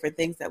many different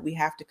things that we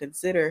have to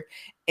consider,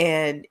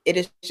 and it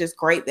is just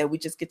great that we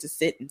just get to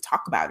sit and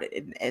talk about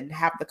it, and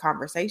have the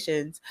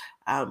conversations,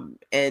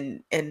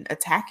 and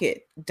attack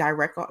it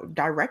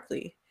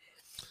directly.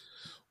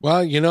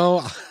 Well,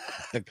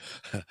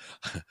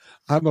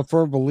 I'm a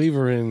firm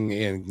believer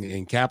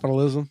in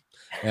capitalism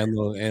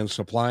and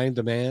supply and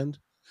demand,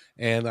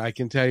 and I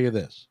can tell you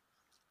this: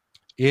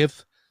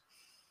 if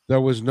there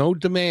was no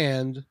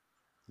demand,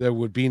 there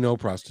would be no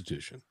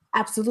prostitution.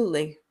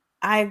 Absolutely.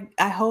 I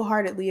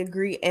wholeheartedly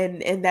agree,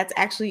 and that's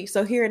actually,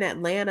 so here in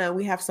Atlanta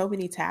we have so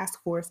many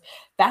task force.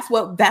 That's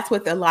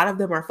what a lot of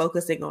them are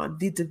focusing on,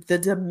 the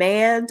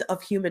demand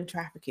of human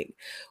trafficking.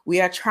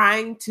 We are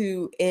trying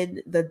to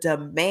end the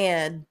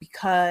demand,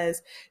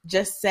 because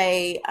just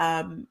say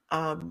in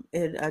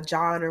a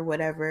John or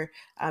whatever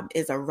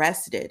is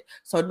arrested.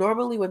 So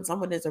normally when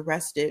someone is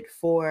arrested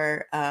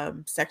for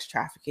sex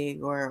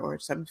trafficking, or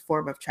some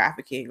form of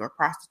trafficking or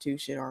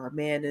prostitution, or a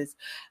man is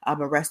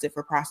arrested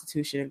for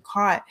prostitution and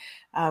caught,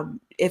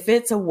 if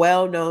it's a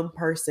well-known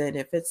person,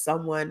 if it's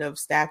someone of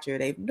stature,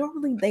 they've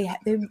normally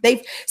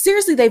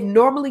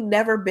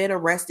never been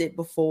arrested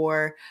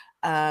before.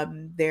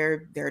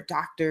 They're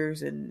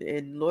doctors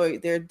and lawyers.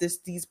 They're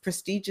these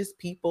prestigious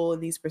people in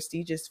these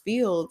prestigious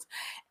fields,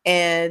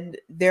 and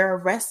they're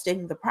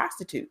arresting the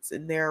prostitutes,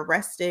 and they're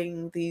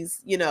arresting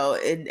these,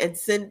 and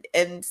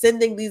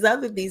sending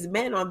these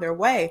men on their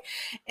way.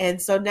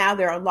 And so now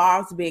there are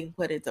laws being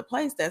put into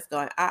place that's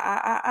going,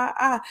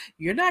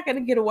 you're not going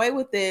to get away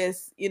with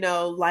this,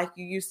 like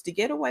you used to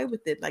get away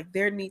with it. Like,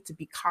 there need to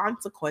be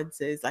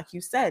consequences. Like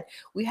you said,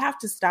 we have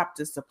to stop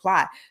the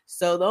supply.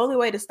 So the only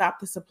way to stop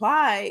the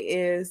supply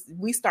is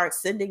we start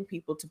sending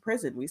people to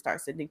prison. We start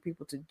sending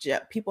people to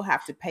jail. People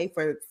have to pay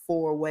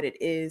for what it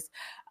is,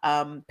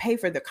 pay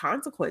for the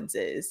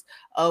consequences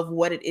of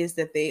what it is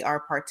that they are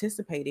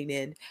participating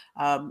in.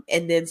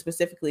 And then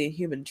specifically in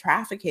human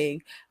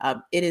trafficking,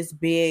 it is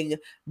being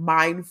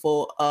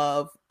mindful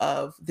of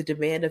the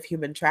demand of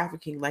human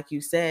trafficking, like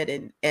you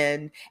said,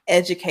 and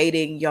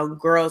educating young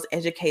girls,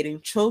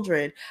 educating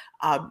children,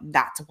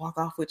 not to walk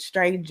off with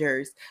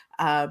strangers,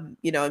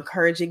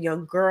 encouraging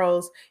young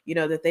girls,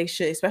 that they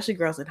should, especially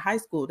girls in high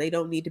school, they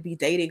don't need to be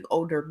dating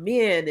older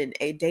men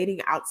and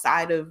dating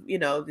outside of,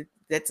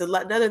 that's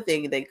another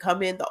thing. They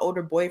come in, the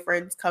older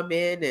boyfriends come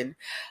in, and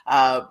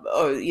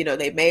or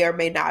they may or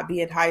may not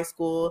be in high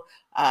school,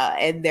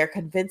 and they're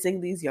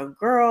convincing these young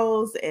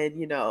girls,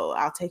 and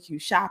I'll take you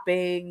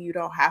shopping, you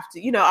don't have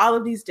to, all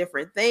of these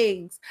different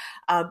things,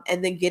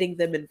 and then getting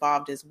them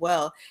involved as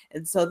well.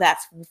 And so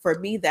that's, for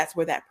me, that's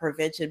where that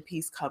prevention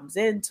piece comes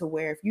in, to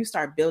where if you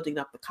start building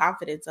up the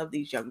confidence of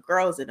these young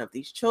girls and of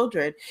these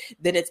children,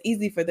 then it's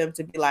easy for them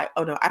to be like,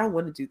 oh no, I don't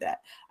want to do that.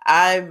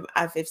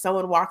 If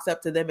someone walks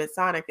up to them at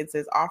Sonic and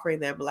says, offering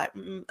them, like,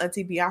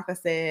 Auntie Bianca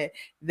said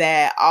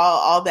that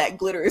all that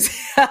glitters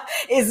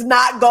is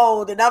not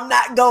gold, and I'm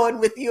not going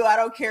with you. I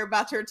don't care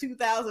about your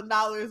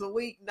 $2,000 a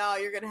week. No,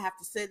 you're gonna have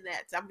to send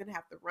that. So I'm gonna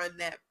have to run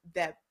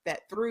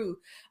that through.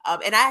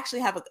 And I actually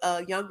have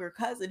a younger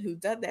cousin who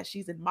does that.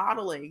 She's in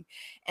modeling,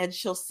 and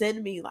she'll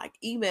send me like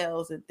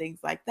emails and things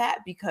like that,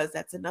 because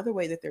that's another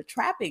way that they're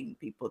trapping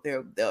people.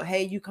 They'll,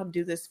 hey, you come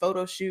do this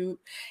photo shoot,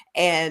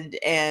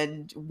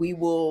 and we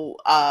will,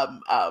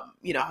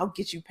 I'll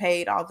get you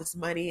paid all this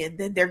money, and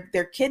then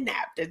they're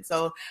kidnapped. And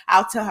so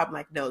I'll tell her, I'm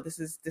like, no, this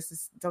is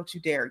don't you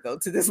dare go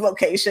to this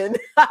location.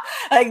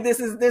 Like, this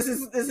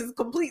is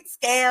complete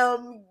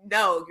scam.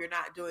 No, you're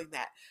not doing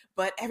that.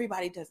 But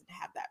everybody doesn't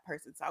have that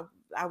person. So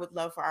I would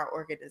love for our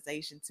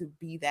organization to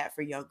be that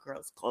for young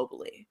girls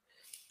globally.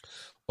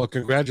 Well,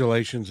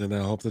 congratulations, and I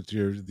hope that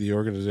the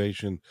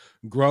organization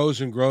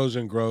grows and grows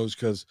and grows,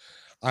 because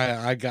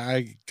I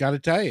got to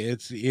tell you,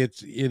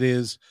 it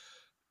is,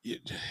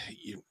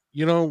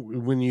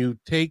 when you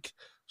take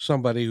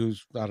somebody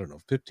who's, I don't know,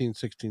 15,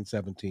 16,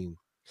 17,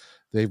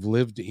 they've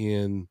lived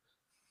in,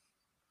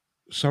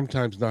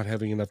 sometimes not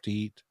having enough to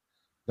eat,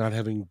 not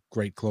having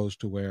great clothes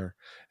to wear,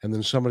 and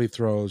then somebody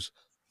throws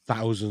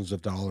thousands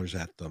of dollars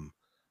at them.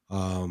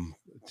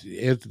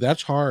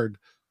 That's hard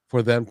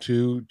for them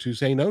to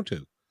say no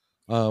to.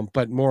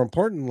 But more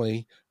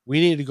importantly, we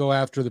need to go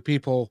after the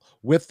people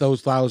with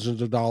those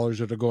thousands of dollars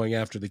that are going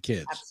after the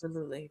kids.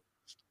 Absolutely.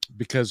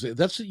 because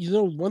that's,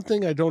 one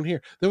thing I don't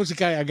hear. There was a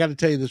guy, I got to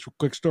tell you this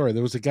quick story.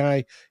 There was a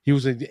guy, he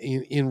was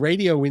in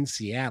radio in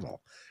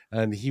Seattle,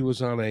 and he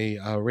was on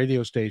a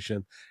radio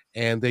station,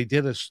 and they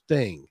did a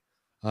sting,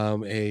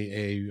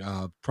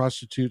 a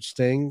prostitute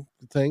sting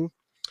thing,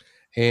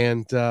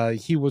 and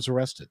he was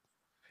arrested.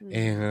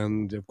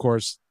 And of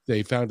course,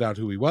 they found out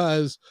who he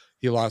was.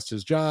 He lost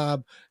his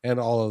job and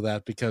all of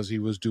that because he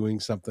was doing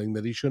something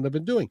that he shouldn't have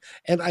been doing.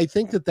 And I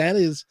think that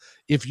is,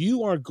 if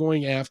you are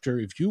going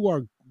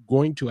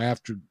to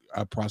after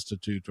a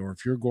prostitute, or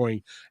if you're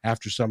going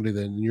after somebody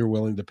that you're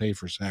willing to pay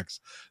for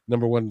sex,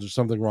 number one, there's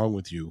something wrong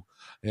with you,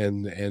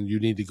 and you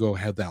need to go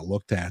have that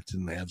looked at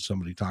and have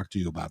somebody talk to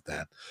you about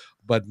that.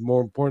 But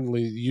more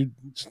importantly, you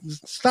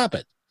stop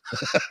it.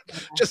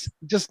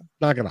 just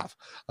knock it off,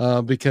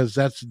 because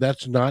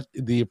that's not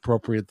the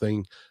appropriate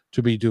thing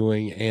to be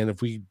doing. And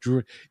if we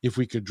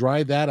could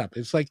dry that up,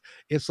 it's like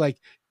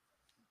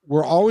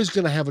we're always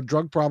going to have a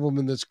drug problem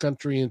in this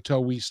country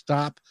until we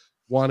stop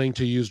wanting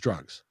to use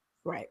drugs.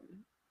 Right.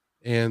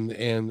 And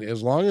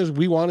as long as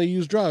we want to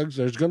use drugs,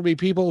 there's going to be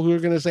people who are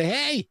going to say,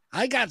 "Hey,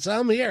 I got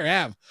some here,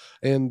 have."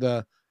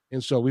 And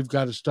so we've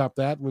got to stop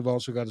that. We've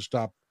also got to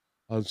stop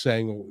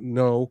saying,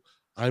 "No,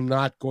 I'm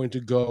not going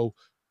to go."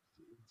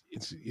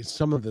 It's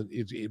some of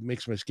it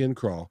makes my skin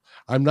crawl.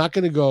 I'm not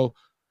going to go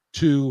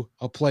to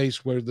a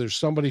place where there's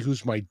somebody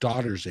who's my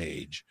daughter's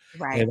age,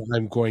 right, and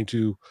I'm going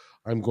to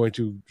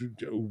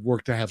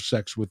work to have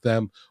sex with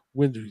them.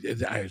 When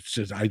I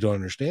don't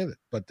understand it,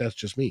 but that's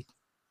just me.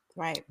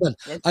 Right. But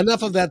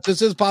enough of that.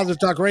 This is Positive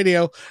Talk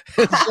Radio,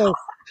 and so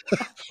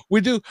we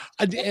do.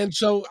 And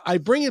so I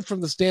bring it from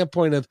the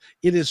standpoint of,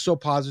 it is so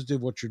positive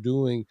what you're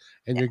doing,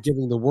 and you're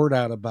getting the word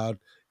out about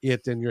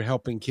it, and you're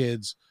helping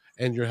kids,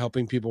 and you're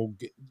helping people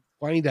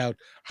find out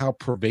how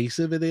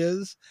pervasive it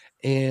is.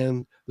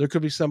 And there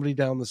could be somebody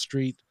down the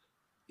street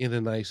in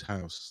a nice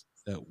house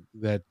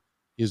that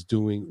is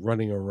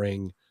running a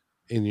ring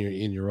in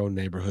your own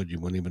neighborhood. You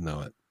wouldn't even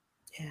know it.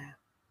 Yeah.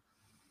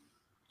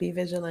 Be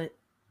vigilant.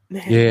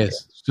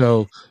 Yes.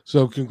 So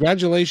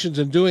congratulations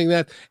on doing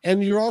that.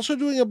 And you're also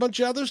doing a bunch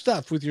of other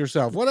stuff with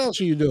yourself. What else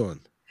are you doing?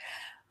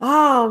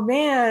 Oh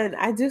man,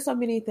 I do so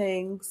many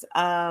things.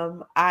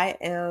 I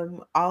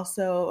am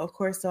also, of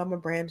course, so I'm a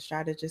brand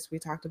strategist. We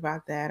talked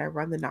about that. I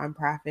run the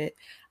nonprofit.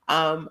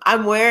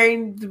 I'm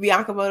wearing the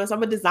Bianca Modo. So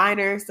I'm a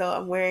designer. So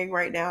I'm wearing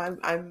right now,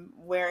 I'm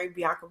wearing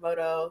Bianca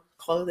Modo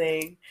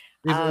clothing.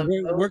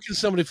 Where can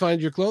somebody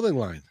find your clothing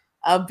line?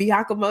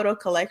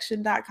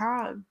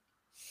 BiancaModoCollection.com.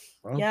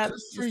 Oh, yep.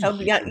 So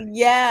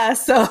yeah.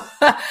 So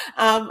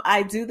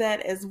I do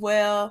that as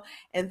well.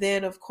 And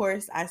then, of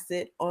course, I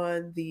sit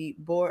on the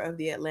board of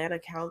the Atlanta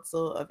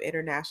Council of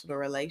International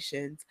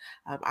Relations.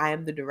 I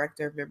am the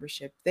director of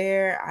membership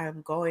there. I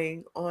am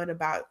going on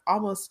about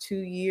almost 2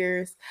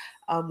 years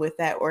with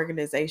that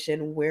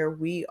organization, where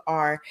we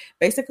are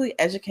basically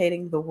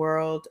educating the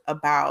world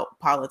about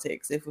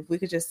politics. If we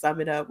could just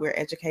sum it up, we're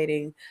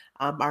educating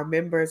our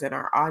members and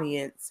our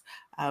audience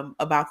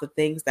about the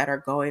things that are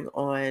going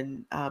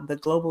on, the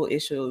global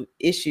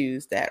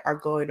issues that are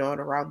going on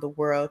around the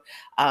world,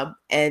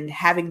 and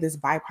having this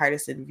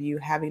bipartisan view,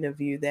 having a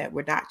view that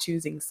we're not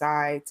choosing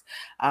sides.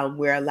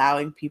 We're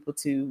allowing people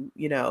to,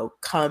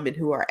 come and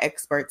who are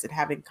experts and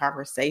having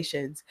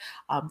conversations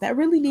that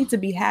really need to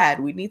be had.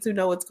 We need to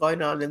know what's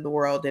going on in the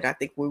world. And I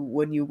think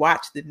when you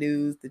watch the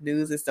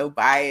news is so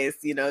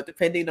biased,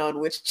 depending on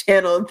which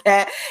channel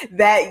that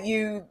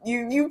you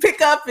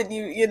pick up, and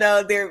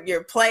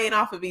you're playing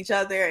off of each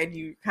other, and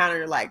you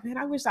kind of like, man,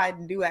 I wish I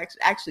knew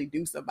actually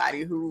knew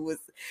somebody who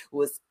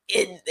was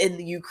in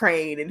the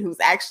Ukraine and who's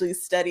actually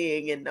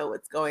studying and know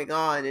what's going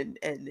on. And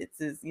it's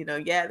just,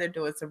 they're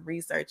doing some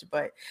research,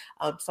 but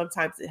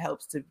sometimes it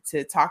helps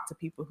to talk to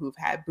people who've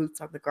had boots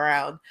on the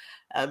ground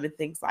and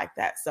things like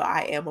that. So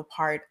I am a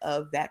part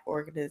of that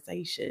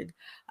organization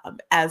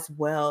as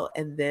well.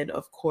 And then,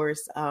 of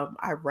course,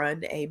 I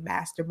run a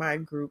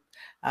mastermind group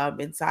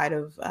inside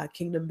of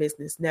Kingdom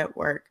Business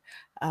Network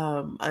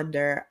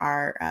under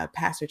our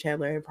Pastor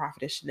Chandler and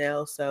Prophetess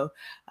Chanel. So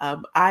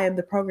I am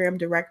the program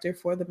director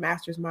for the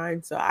Mastermind.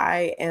 So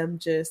I am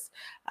just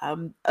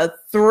a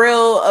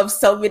thrill of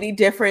so many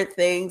different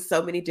things,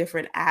 so many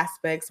different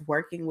aspects,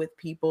 working with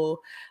people.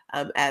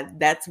 And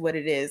that's what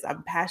it is.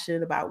 I'm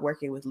passionate about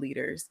working with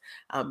leaders.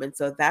 And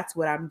so that's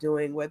what I'm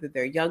doing, whether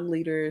they're young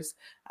leaders,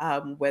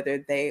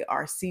 whether they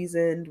are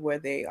seasoned,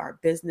 whether they are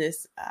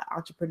business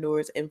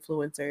entrepreneurs,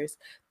 influencers,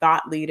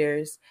 thought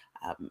leaders.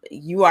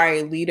 You are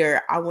a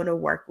leader. I want to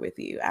work with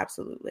you.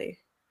 Absolutely.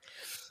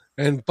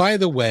 And by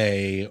the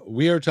way,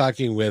 we are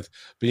talking with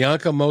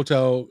Bianca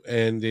Moto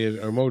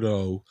or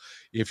Modo.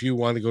 If you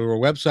want to go to our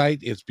website,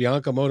 it's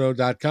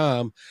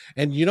biancamodo.com.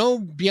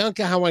 And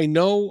Bianca, how I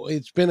know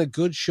it's been a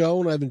good show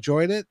and I've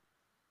enjoyed it?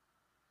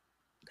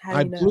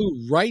 I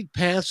blew right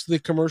past the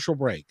commercial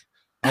break.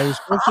 I was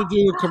supposed to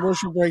do a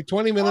commercial break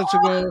 20 minutes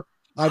ago,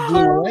 I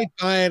blew right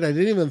by it. I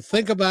didn't even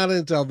think about it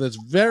until this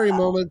very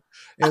moment.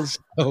 And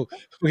so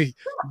we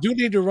do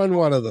need to run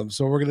one of them.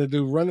 So we're going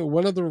to run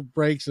one of the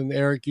breaks, and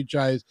Eric, you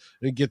guys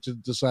and get to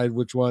decide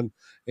which one.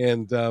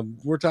 And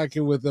we're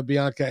talking with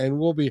Bianca, and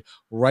we'll be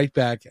right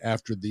back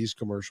after these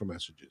commercial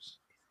messages.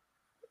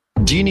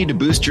 Do you need to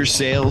boost your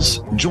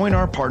sales? Join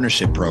our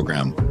partnership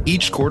program.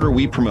 Each quarter,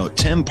 we promote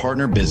 10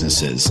 partner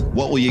businesses.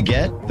 What will you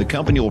get? The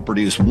company will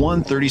produce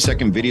one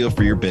 30-second video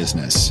for your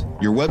business.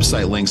 Your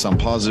website links on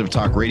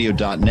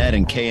positivetalkradio.net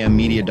and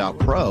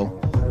kmmedia.pro.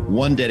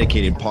 One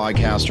dedicated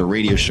podcast or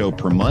radio show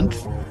per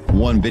month.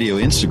 One video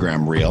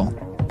Instagram reel.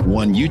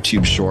 One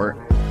YouTube short.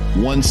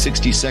 One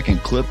 60-second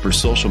clip for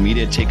social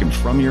media taken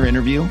from your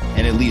interview,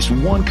 and at least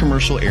one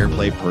commercial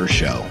airplay per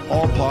show.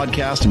 All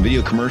podcast and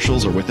video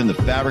commercials are within the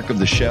fabric of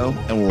the show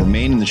and will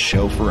remain in the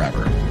show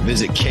forever.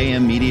 Visit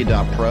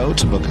kmmedia.pro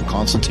to book a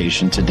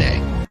consultation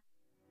today.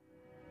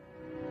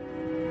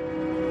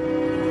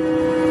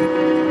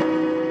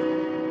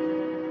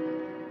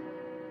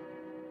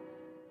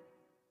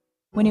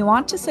 When you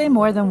want to say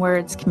more than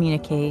words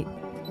communicate,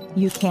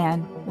 you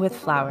can with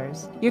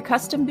flowers. Your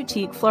custom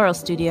boutique floral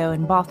studio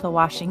in Bothell,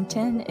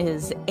 Washington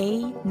is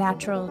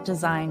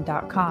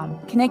anaturaldesign.com,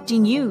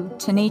 connecting you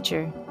to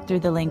nature through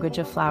the language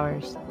of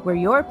flowers. Where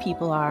your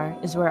people are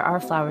is where our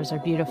flowers are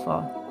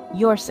beautiful.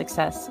 Your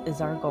success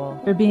is our goal.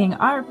 For being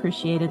our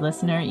appreciated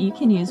listener, you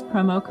can use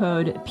promo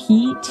code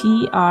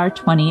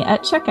PTR20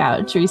 at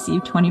checkout to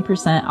receive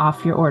 20%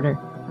 off your order.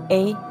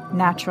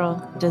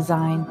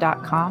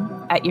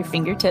 anaturaldesign.com at your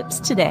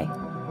fingertips today.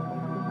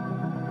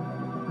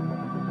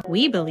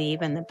 We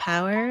believe in the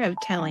power of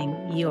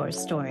telling your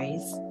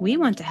stories. We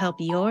want to help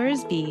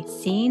yours be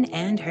seen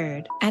and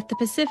heard. At the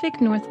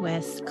Pacific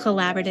Northwest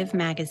Collaborative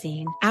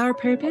Magazine, our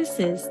purpose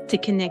is to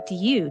connect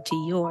you to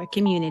your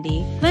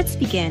community. Let's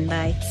begin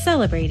by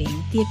celebrating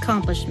the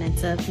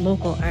accomplishments of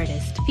local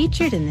artists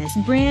featured in this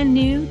brand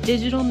new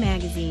digital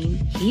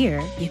magazine.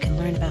 Here, you can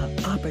learn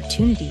about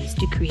opportunities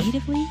to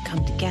creatively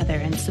come together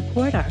and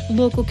support our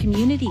local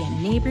community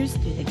and neighbors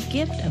through the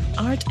gift of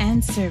art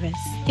and service.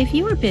 If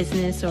your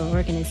business or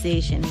organization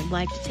would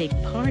like to take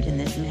part in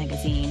this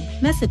magazine,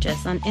 message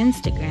us on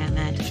Instagram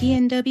at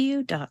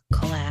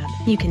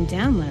pnw.collab. You can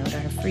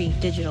download our free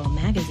digital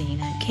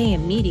magazine at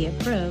KM Media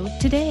Pro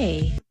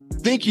today.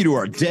 Thank you to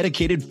our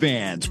dedicated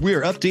fans. We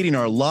are updating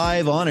our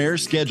live on-air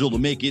schedule to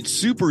make it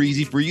super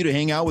easy for you to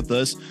hang out with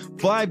us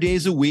 5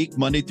 days a week,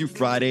 Monday through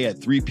Friday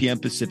at 3 p.m.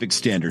 Pacific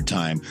Standard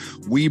Time.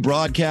 We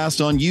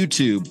broadcast on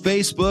YouTube,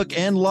 Facebook,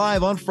 and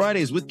live on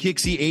Fridays with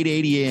Kixie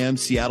 880 a.m.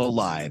 Seattle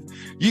Live.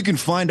 You can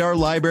find our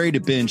library to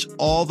binge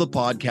all the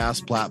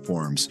podcast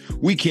platforms.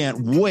 We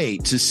can't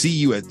wait to see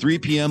you at 3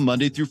 p.m.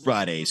 Monday through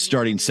Friday,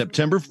 starting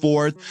September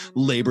 4th,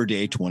 Labor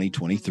Day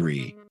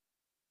 2023.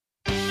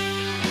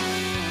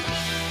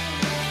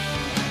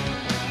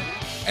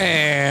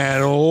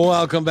 And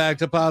welcome back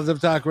to Positive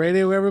Talk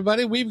Radio,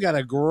 everybody. We've got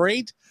a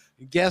great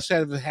guest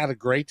that have had a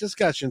great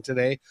discussion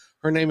today.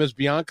 Her name is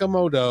Bianca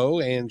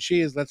Modo, and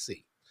she is, let's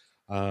see,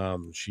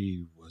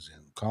 she was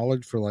in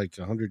college for like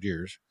 100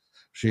 years.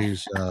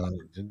 She's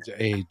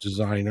a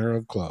designer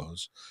of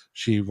clothes.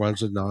 She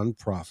runs a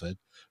nonprofit.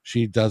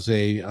 She does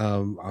a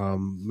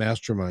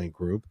mastermind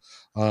group.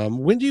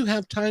 When do you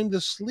have time to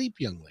sleep,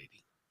 young lady?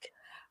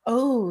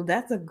 Oh,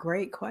 that's a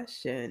great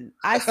question.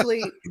 I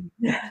sleep.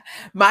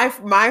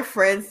 My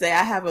friends say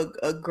I have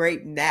a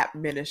great nap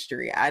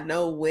ministry. I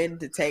know when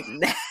to take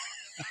naps.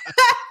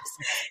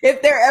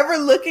 If they're ever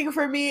looking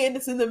for me and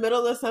it's in the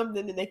middle of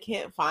something and they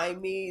can't find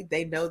me,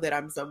 they know that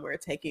I'm somewhere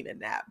taking a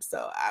nap.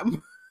 So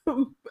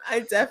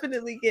I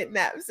definitely get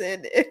naps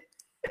in.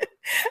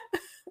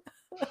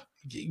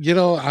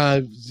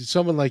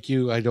 Someone like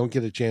you, I don't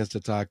get a chance to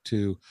talk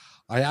to.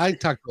 I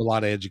talk to a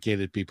lot of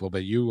educated people,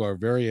 but you are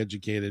very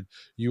educated.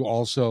 You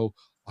also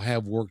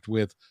have worked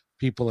with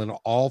people in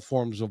all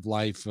forms of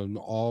life and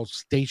all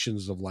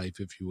stations of life,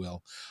 if you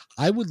will.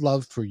 I would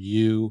love for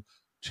you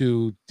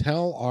to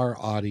tell our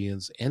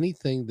audience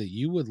anything that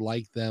you would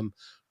like them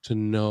to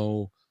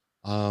know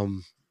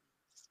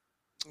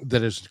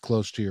that is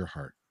close to your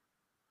heart.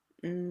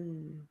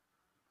 Ooh,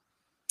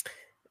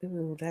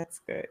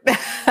 that's good.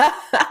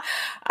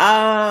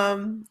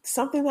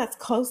 Something that's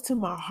close to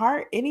my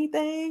heart,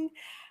 anything.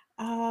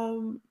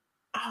 Oh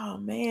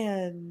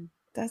man,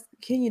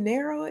 can you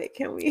narrow it?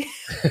 Can we?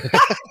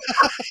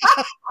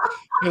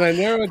 Can I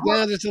narrow it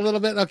down just a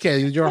little bit? Okay,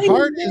 your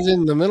heart is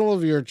in the middle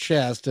of your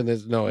chest, and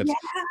it's something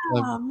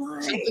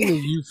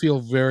that you feel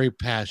very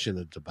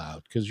passionate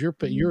about, because you're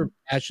a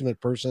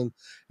passionate person,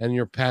 and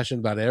you're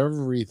passionate about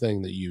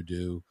everything that you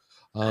do.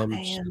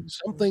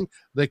 Something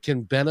that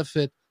can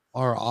benefit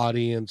our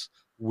audience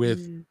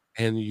with,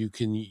 and you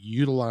can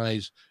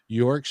utilize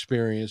your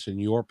experience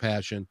and your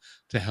passion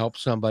to help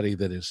somebody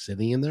that is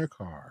sitting in their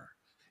car.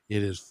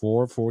 It is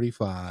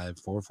 4:45,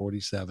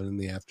 4:47 in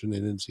the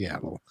afternoon in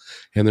Seattle,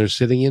 and they're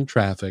sitting in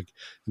traffic,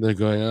 and they're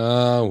going,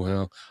 oh,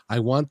 well, I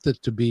want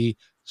that to be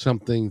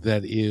something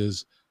that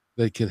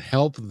can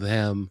help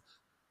them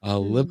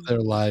live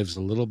their lives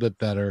a little bit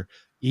better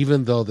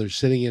even though they're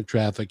sitting in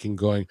traffic and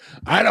going,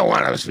 I don't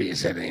want to be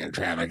sitting in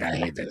traffic. I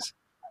hate this.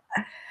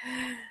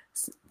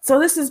 So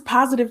this is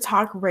Positive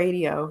Talk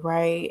Radio,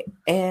 right?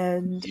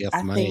 And Yes,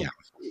 I think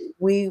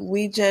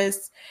we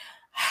just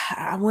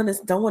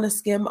don't want to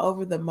skim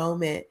over the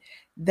moment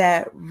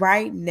that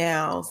right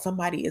now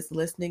somebody is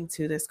listening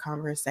to this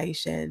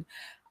conversation,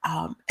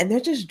 and they're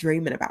just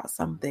dreaming about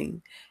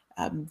something.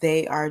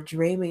 They are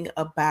dreaming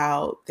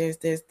about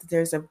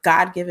there's a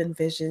God-given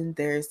vision.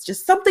 There's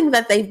just something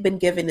that they've been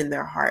given in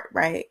their heart,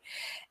 right?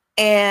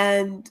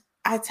 And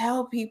I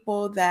tell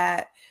people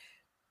that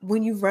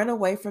when you run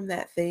away from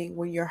that thing,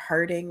 when you're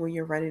hurting, when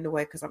you're running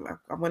away, because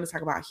I want to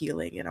talk about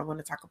healing, and I want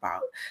to talk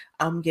about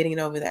getting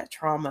over that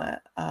trauma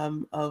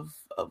of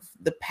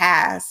the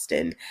past,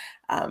 and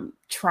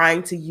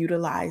trying to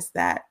utilize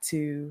that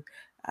to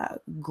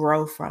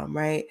grow from,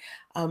 right?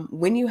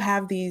 When you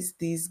have these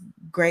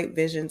great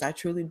visions, I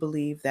truly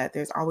believe that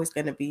there's always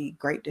going to be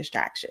great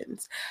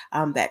distractions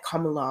that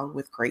come along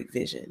with great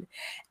vision.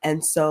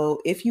 And so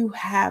if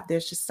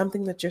there's just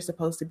something that you're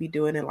supposed to be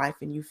doing in life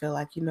and you feel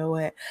like, you know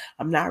what,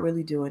 I'm not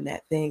really doing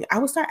that thing, I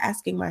would start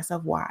asking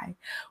myself why.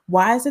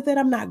 Why is it that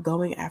I'm not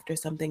going after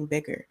something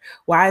bigger?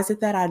 Why is it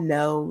that I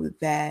know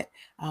that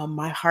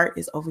my heart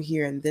is over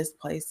here in this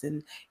place,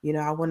 and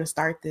I want to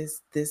start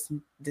this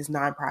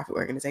nonprofit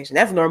organization?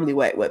 That's normally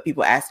what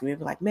people ask me.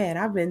 They're like,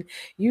 man,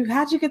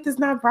 how'd you get this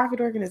nonprofit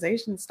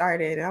organization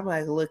started? And I'm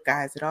like, look,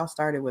 guys, it all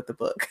started with the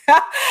book.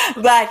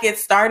 Like, it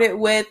started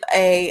with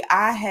I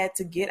had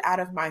to get out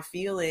of my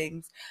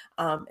feelings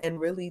and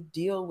really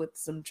deal with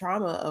some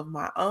trauma of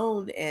my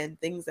own and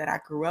things that I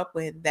grew up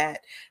with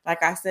that,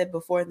 like I said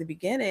before in the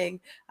beginning,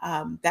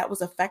 that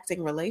was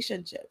affecting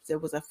relationships.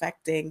 It was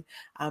affecting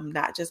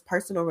not just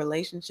personal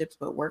relationships,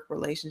 but work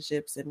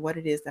relationships and what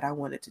it is that I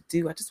wanted to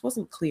do. I just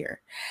wasn't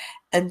clear.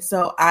 And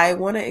so I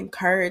want to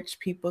encourage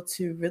people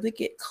to really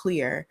get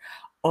clear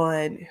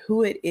on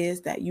who it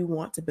is that you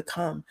want to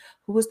become.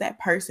 Who is that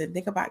person?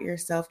 Think about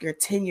yourself, your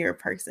 10-year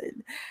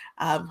person.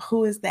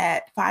 Who is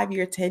that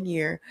 5-year,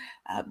 10-year?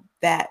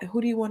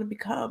 Who do you want to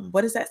become?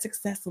 What does that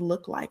success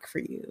look like for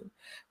you,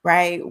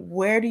 right?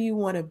 Where do you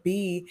want to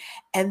be?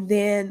 And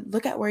then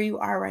look at where you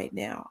are right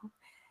now.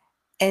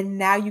 And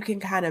now you can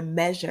kind of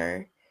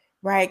measure,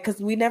 right?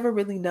 Because we never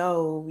really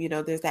know,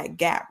 there's that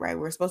gap, right?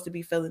 We're supposed to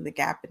be filling the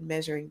gap and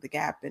measuring the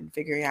gap and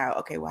figuring out,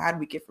 okay, well, how do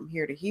we get from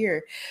here to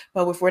here?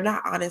 But if we're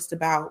not honest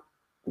about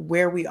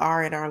where we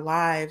are in our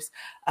lives,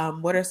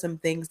 what are some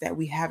things that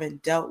we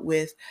haven't dealt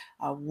with?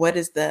 What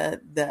is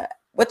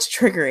what's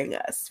triggering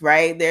us,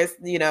 right? There's,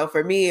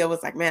 for me, it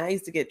was like, man, I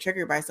used to get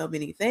triggered by so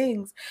many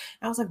things.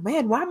 I was like,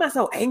 man, why am I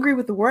so angry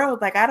with the world?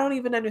 Like, I don't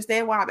even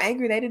understand why I'm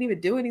angry. They didn't even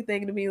do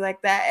anything to me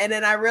like that. And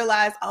then I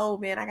realized, oh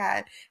man, I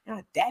got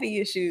daddy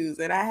issues,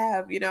 and I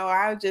have,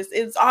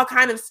 it's all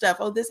kind of stuff.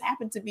 Oh, this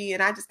happened to me,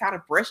 and I just kind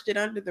of brushed it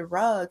under the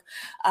rug.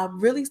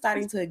 Really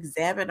starting to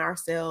examine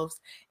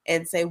ourselves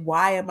and say,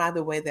 why am I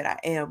the way that I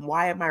am?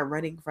 Why am I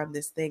running from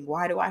this thing?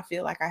 Why do I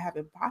feel like I have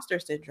imposter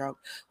syndrome?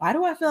 Why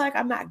do I feel like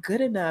I'm not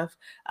good enough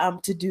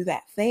to do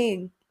that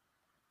thing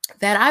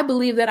that I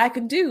believe that I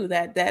can do,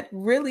 that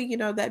really,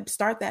 that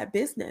start that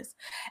business?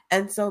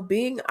 And so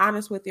being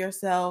honest with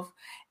yourself,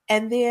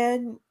 and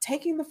then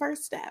taking the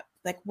first step.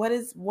 Like,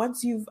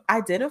 once you've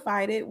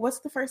identified it, what's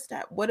the first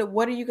step? What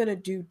are you going to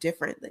do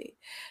differently?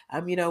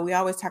 We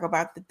always talk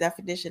about the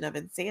definition of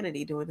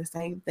insanity, doing the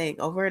same thing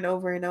over and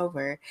over and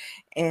over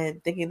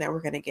and thinking that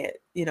we're going to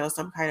get,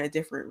 some kind of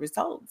different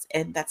results.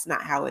 And that's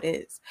not how it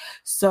is.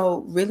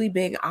 So really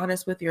being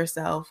honest with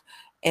yourself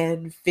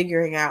and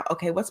figuring out,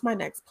 okay, what's my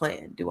next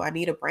plan? Do I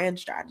need a brand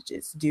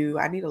strategist? Do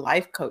I need a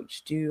life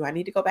coach? Do I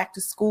need to go back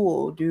to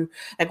school?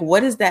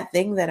 What is that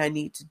thing that I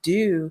need to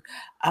do?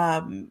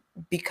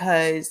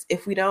 Because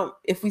if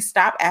we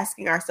stop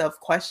asking ourselves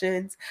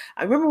questions,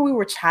 I remember we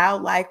were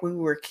childlike when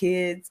we were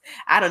kids.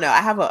 I don't know.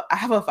 I have a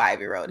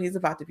 5-year-old. He's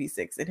about to be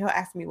 6, and he'll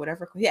ask me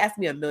he asked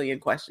me a million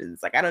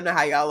questions. Like, I don't know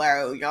how y'all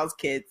are, y'all's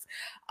kids.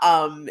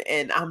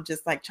 And I'm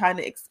just like trying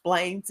to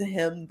explain to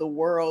him the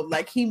world.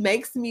 Like, he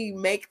makes me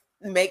make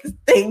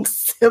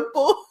things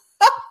simple.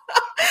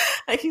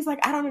 Like, he's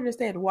like, I don't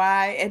understand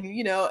why. And,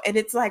 and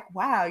it's like,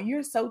 wow,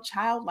 you're so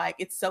childlike.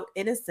 It's so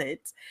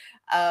innocent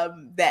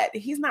that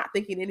he's not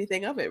thinking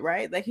anything of it,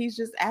 right? Like, he's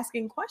just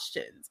asking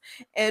questions.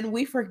 And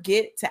we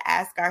forget to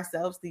ask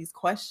ourselves these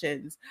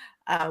questions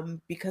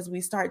because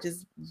we start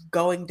just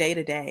going day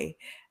to day.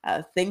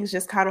 Things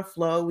just kind of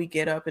flow. We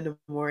get up in the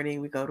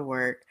morning, we go to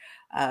work.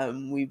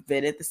 We've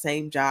been at the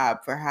same job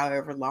for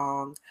however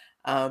long.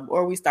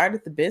 Or we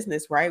started the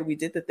business, right? We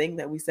did the thing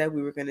that we said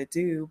we were going to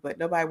do, but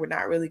we're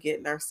not really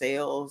getting our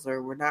sales,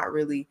 or we're not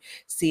really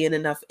seeing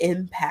enough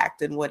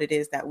impact in what it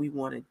is that we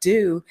want to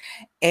do.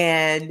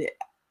 And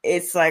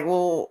it's like,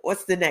 well,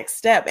 what's the next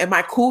step? Am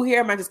I cool here?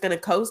 Am I just going to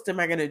coast?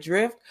 Am I going to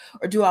drift?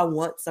 Or do I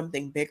want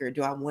something bigger?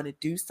 Do I want to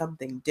do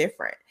something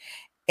different?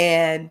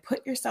 And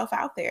put yourself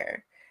out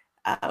there.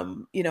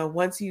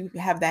 once you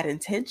have that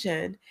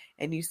intention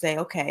and you say,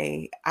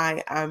 okay,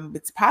 I'm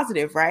it's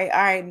positive, right?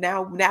 All right,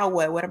 now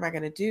what am I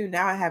going to do?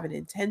 Now I have an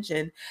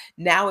intention.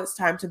 Now it's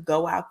time to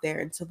go out there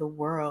into the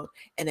world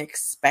and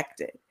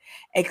expect it.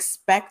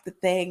 Expect the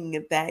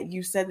thing that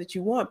you said that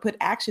you want, put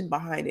action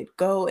behind it,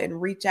 go and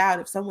reach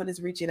out. If someone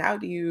is reaching out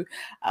to you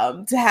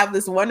to have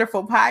this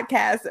wonderful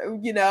podcast,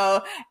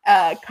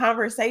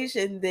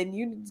 conversation, then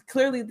you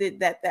clearly did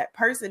that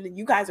person, and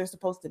you guys are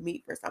supposed to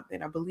meet for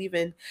something. I believe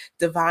in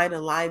divine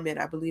alignment.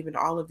 I believe in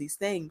all of these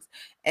things.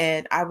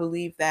 And I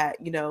believe that,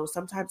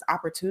 sometimes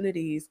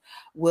opportunities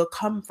will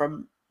come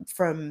from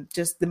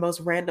just the most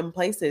random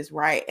places,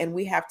 right? And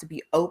we have to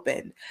be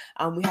open.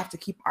 We have to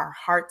keep our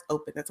hearts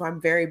open. That's why I'm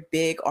very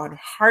big on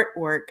heart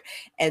work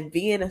and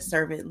being a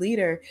servant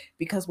leader,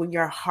 because when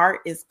your heart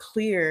is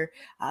clear,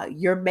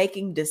 you're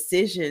making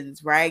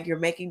decisions, right? You're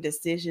making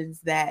decisions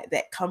that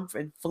come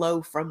and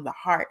flow from the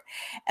heart.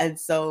 And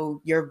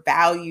so your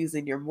values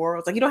and your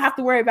morals, like, you don't have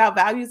to worry about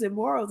values and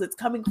morals. It's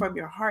coming from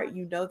your heart.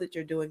 You know that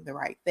you're doing the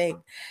right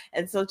thing.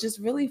 And so just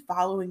really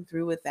following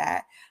through with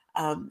that,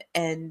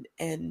 and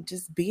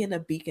just being a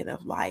beacon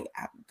of light.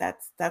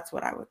 That's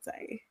what I would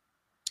say.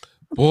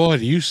 Boy,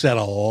 you said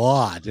a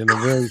lot in a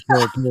very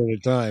short period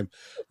of time.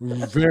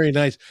 Very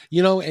nice.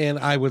 And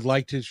I would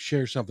like to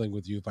share something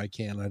with you if I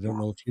can. I don't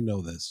know if you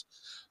know this,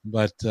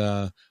 but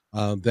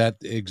that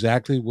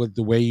exactly what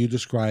the way you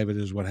describe it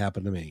is what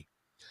happened to me.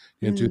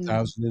 In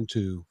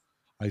 2002,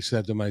 I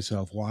said to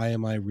myself, why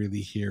am I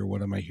really here?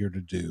 What am I here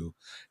to do?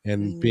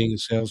 And being a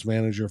sales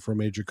manager for a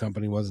major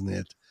company wasn't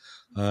it.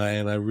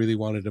 And I really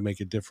wanted to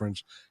make a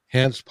difference.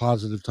 Hence,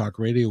 Positive Talk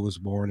Radio was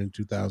born in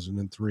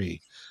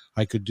 2003.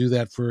 I could do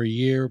that for a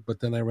year, but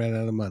then I ran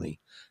out of money,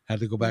 had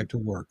to go back to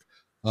work.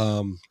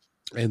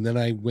 And then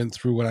I went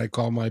through what I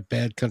call my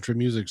bad country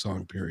music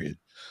song period.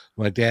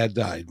 My dad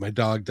died. My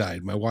dog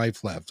died. My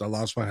wife left. I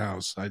lost my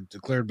house. I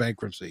declared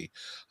bankruptcy.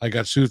 I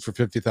got sued for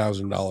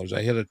 $50,000.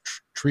 I hit a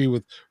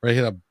I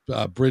hit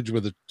a bridge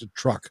with a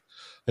truck,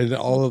 and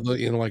all of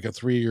the, like a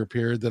 3-year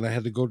period. Then I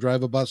had to go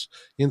drive a bus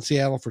in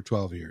Seattle for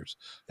 12 years.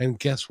 And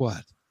guess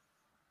what?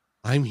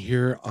 I'm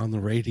here on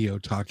the radio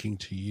talking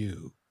to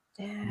you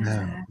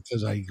now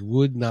because I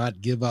would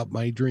not give up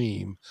my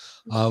dream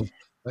of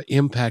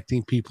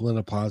impacting people in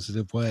a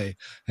positive way.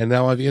 And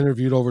now I've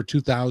interviewed over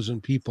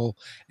 2,000 people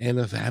and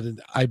have had,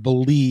 I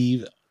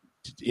believe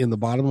in the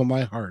bottom of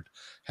my heart,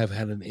 have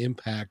had an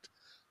impact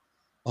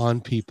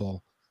on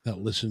people that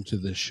listen to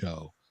this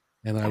show.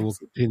 And I will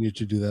continue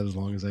to do that as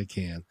long as I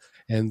can.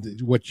 And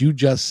what you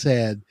just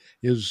said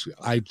is,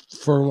 I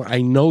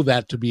know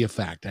that to be a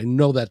fact. I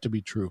know that to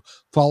be true.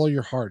 Follow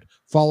your heart,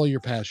 follow your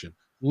passion,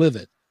 live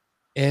it.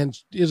 And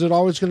is it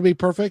always going to be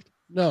perfect?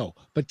 No,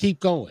 but keep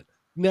going.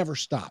 Never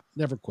stop.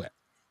 Never quit.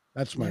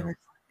 That's my rule.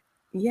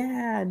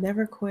 Yeah,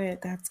 never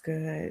quit. That's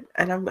good.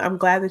 And I'm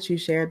glad that you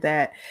shared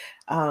that.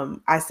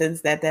 I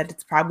sense that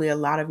it's probably a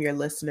lot of your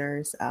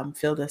listeners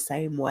feel the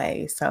same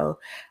way. So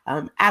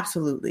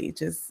absolutely,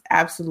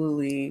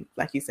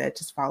 like you said,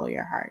 just follow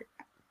your heart.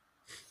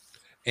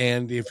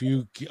 And if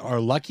you are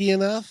lucky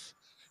enough,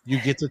 you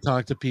get to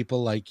talk to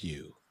people like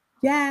you.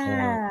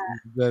 Yeah.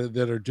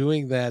 That are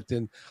doing that.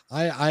 And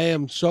I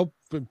am so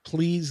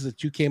pleased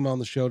that you came on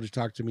the show to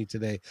talk to me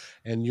today,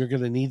 and you're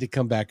going to need to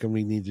come back and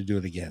we need to do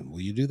it again.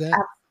 Will you do that?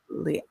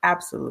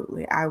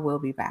 Absolutely. I will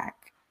be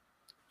back.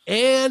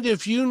 And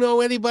if you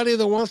know anybody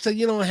that wants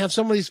to, have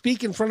somebody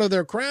speak in front of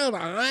their crowd,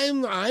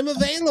 I'm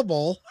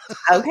available.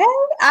 Okay.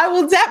 I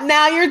will.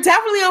 Now you're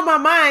definitely on my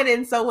mind.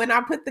 And so when I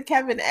put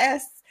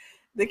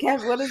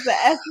what is the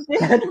S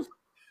stand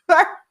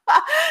for?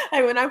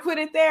 And when I put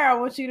it there, I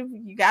want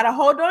you got to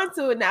hold on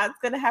to it. Now it's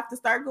going to have to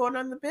start going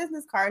on the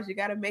business cards. You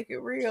got to make it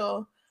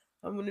real.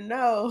 I'm going to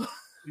know.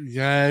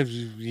 Yeah,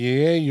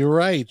 you're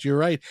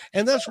right.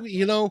 And that's,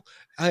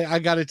 I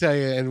got to tell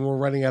you, and we're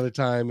running out of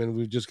time and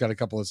we've just got a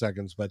couple of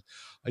seconds, but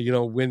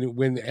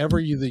whenever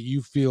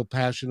you feel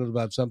passionate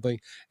about something,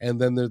 and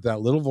then there's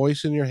that little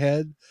voice in your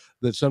head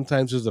that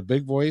sometimes is a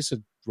big voice,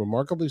 it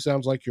remarkably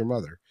sounds like your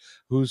mother,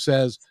 who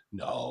says,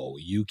 no,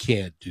 you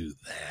can't do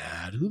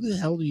that. Who the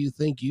hell do you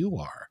think you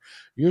are?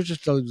 You're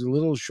just a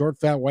little short,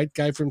 fat white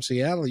guy from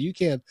Seattle. You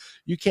can't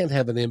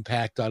have an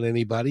impact on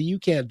anybody. You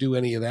can't do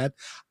any of that.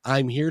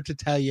 I'm here to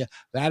tell you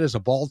that is a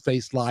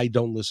bald-faced lie.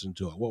 Don't listen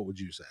to it. What would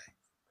you say?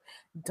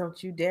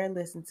 Don't you dare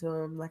listen to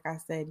him. Like I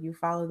said, you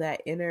follow that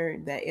inner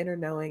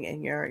knowing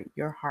and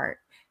your heart,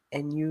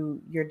 and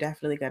you're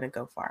definitely going to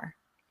go far.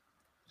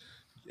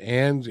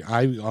 And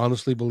I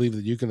honestly believe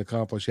that you can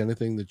accomplish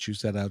anything that you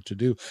set out to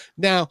do.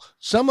 Now,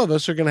 some of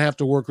us are going to have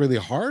to work really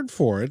hard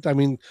for it. I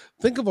mean,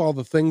 think of all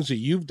the things that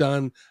you've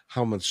done,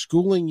 how much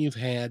schooling you've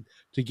had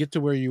to get to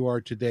where you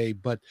are today.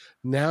 But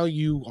now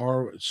you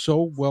are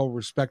so well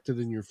respected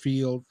in your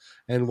field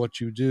and what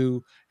you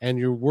do, and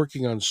you're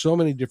working on so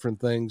many different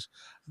things.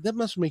 That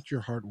must make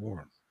your heart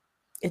warm.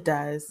 It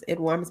does. It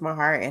warms my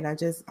heart. And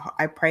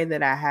I pray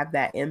that I have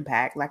that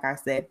impact, like I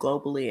said,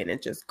 globally, and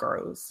it just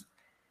grows.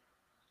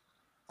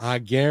 I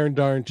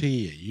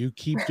guarantee you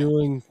keep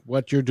doing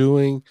what you're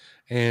doing,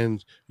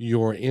 and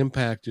your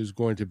impact is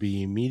going to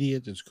be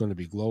immediate. It's going to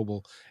be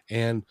global.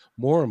 And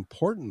more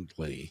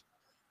importantly,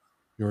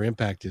 your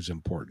impact is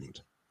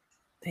important.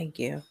 Thank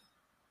you.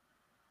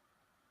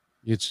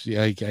 It's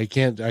I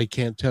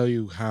can't tell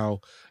you how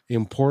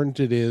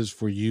important it is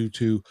for you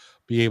to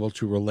be able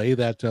to relay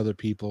that to other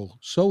people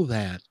so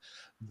that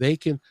they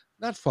can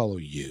not follow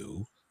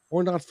you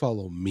or not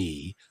follow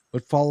me,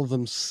 but follow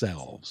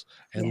themselves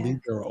and lead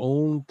their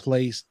own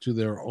place to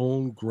their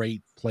own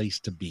great place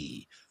to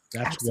be.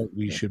 That's what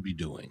we should be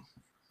doing.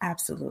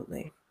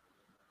 Absolutely.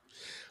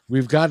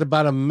 We've got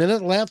about a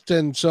minute left,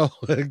 and so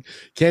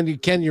can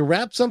you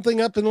wrap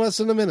something up in less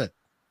than a minute?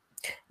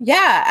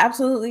 Yeah,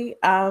 absolutely.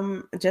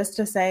 Just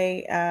to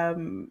say,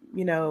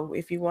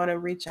 if you want to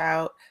reach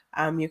out,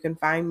 you can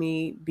find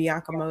me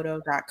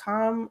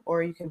biancamodo.com,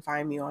 or you can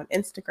find me on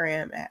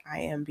Instagram at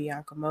I am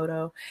Bianca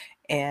Modo.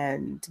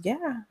 And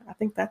yeah, I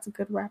think that's a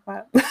good wrap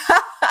up.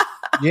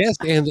 Yes,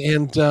 and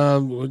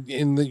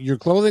in your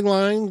clothing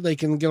line, they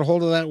can get a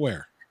hold of that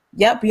where?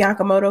 Yep,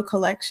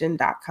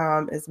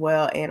 biancamodocollection.com as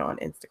well, and on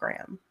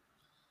Instagram.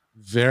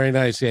 Very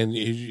nice. And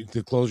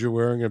the clothes you're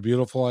wearing are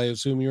beautiful. I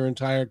assume your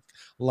entire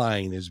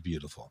line is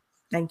beautiful.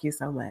 Thank you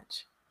so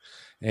much.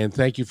 And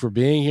thank you for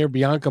being here.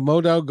 Bianca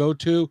Modo, go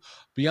to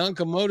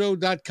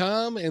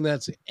biancamodo.com, and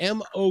that's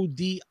MODO.com.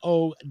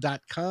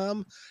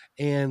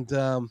 And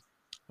I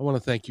want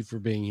to thank you for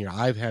being here.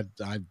 I've had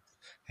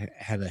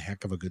a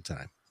heck of a good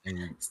time.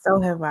 And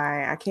so have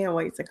I. I can't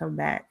wait to come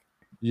back.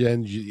 Yeah,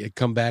 and you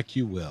come back,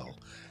 you will.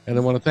 And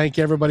I want to thank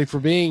everybody for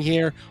being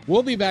here.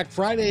 We'll be back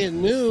Friday at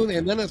noon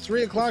and then at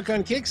 3 o'clock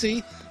on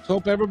Kixie. So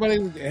hope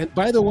everybody, and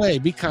by the way,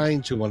 be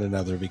kind to one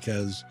another,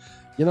 because,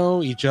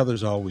 each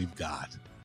other's all we've got.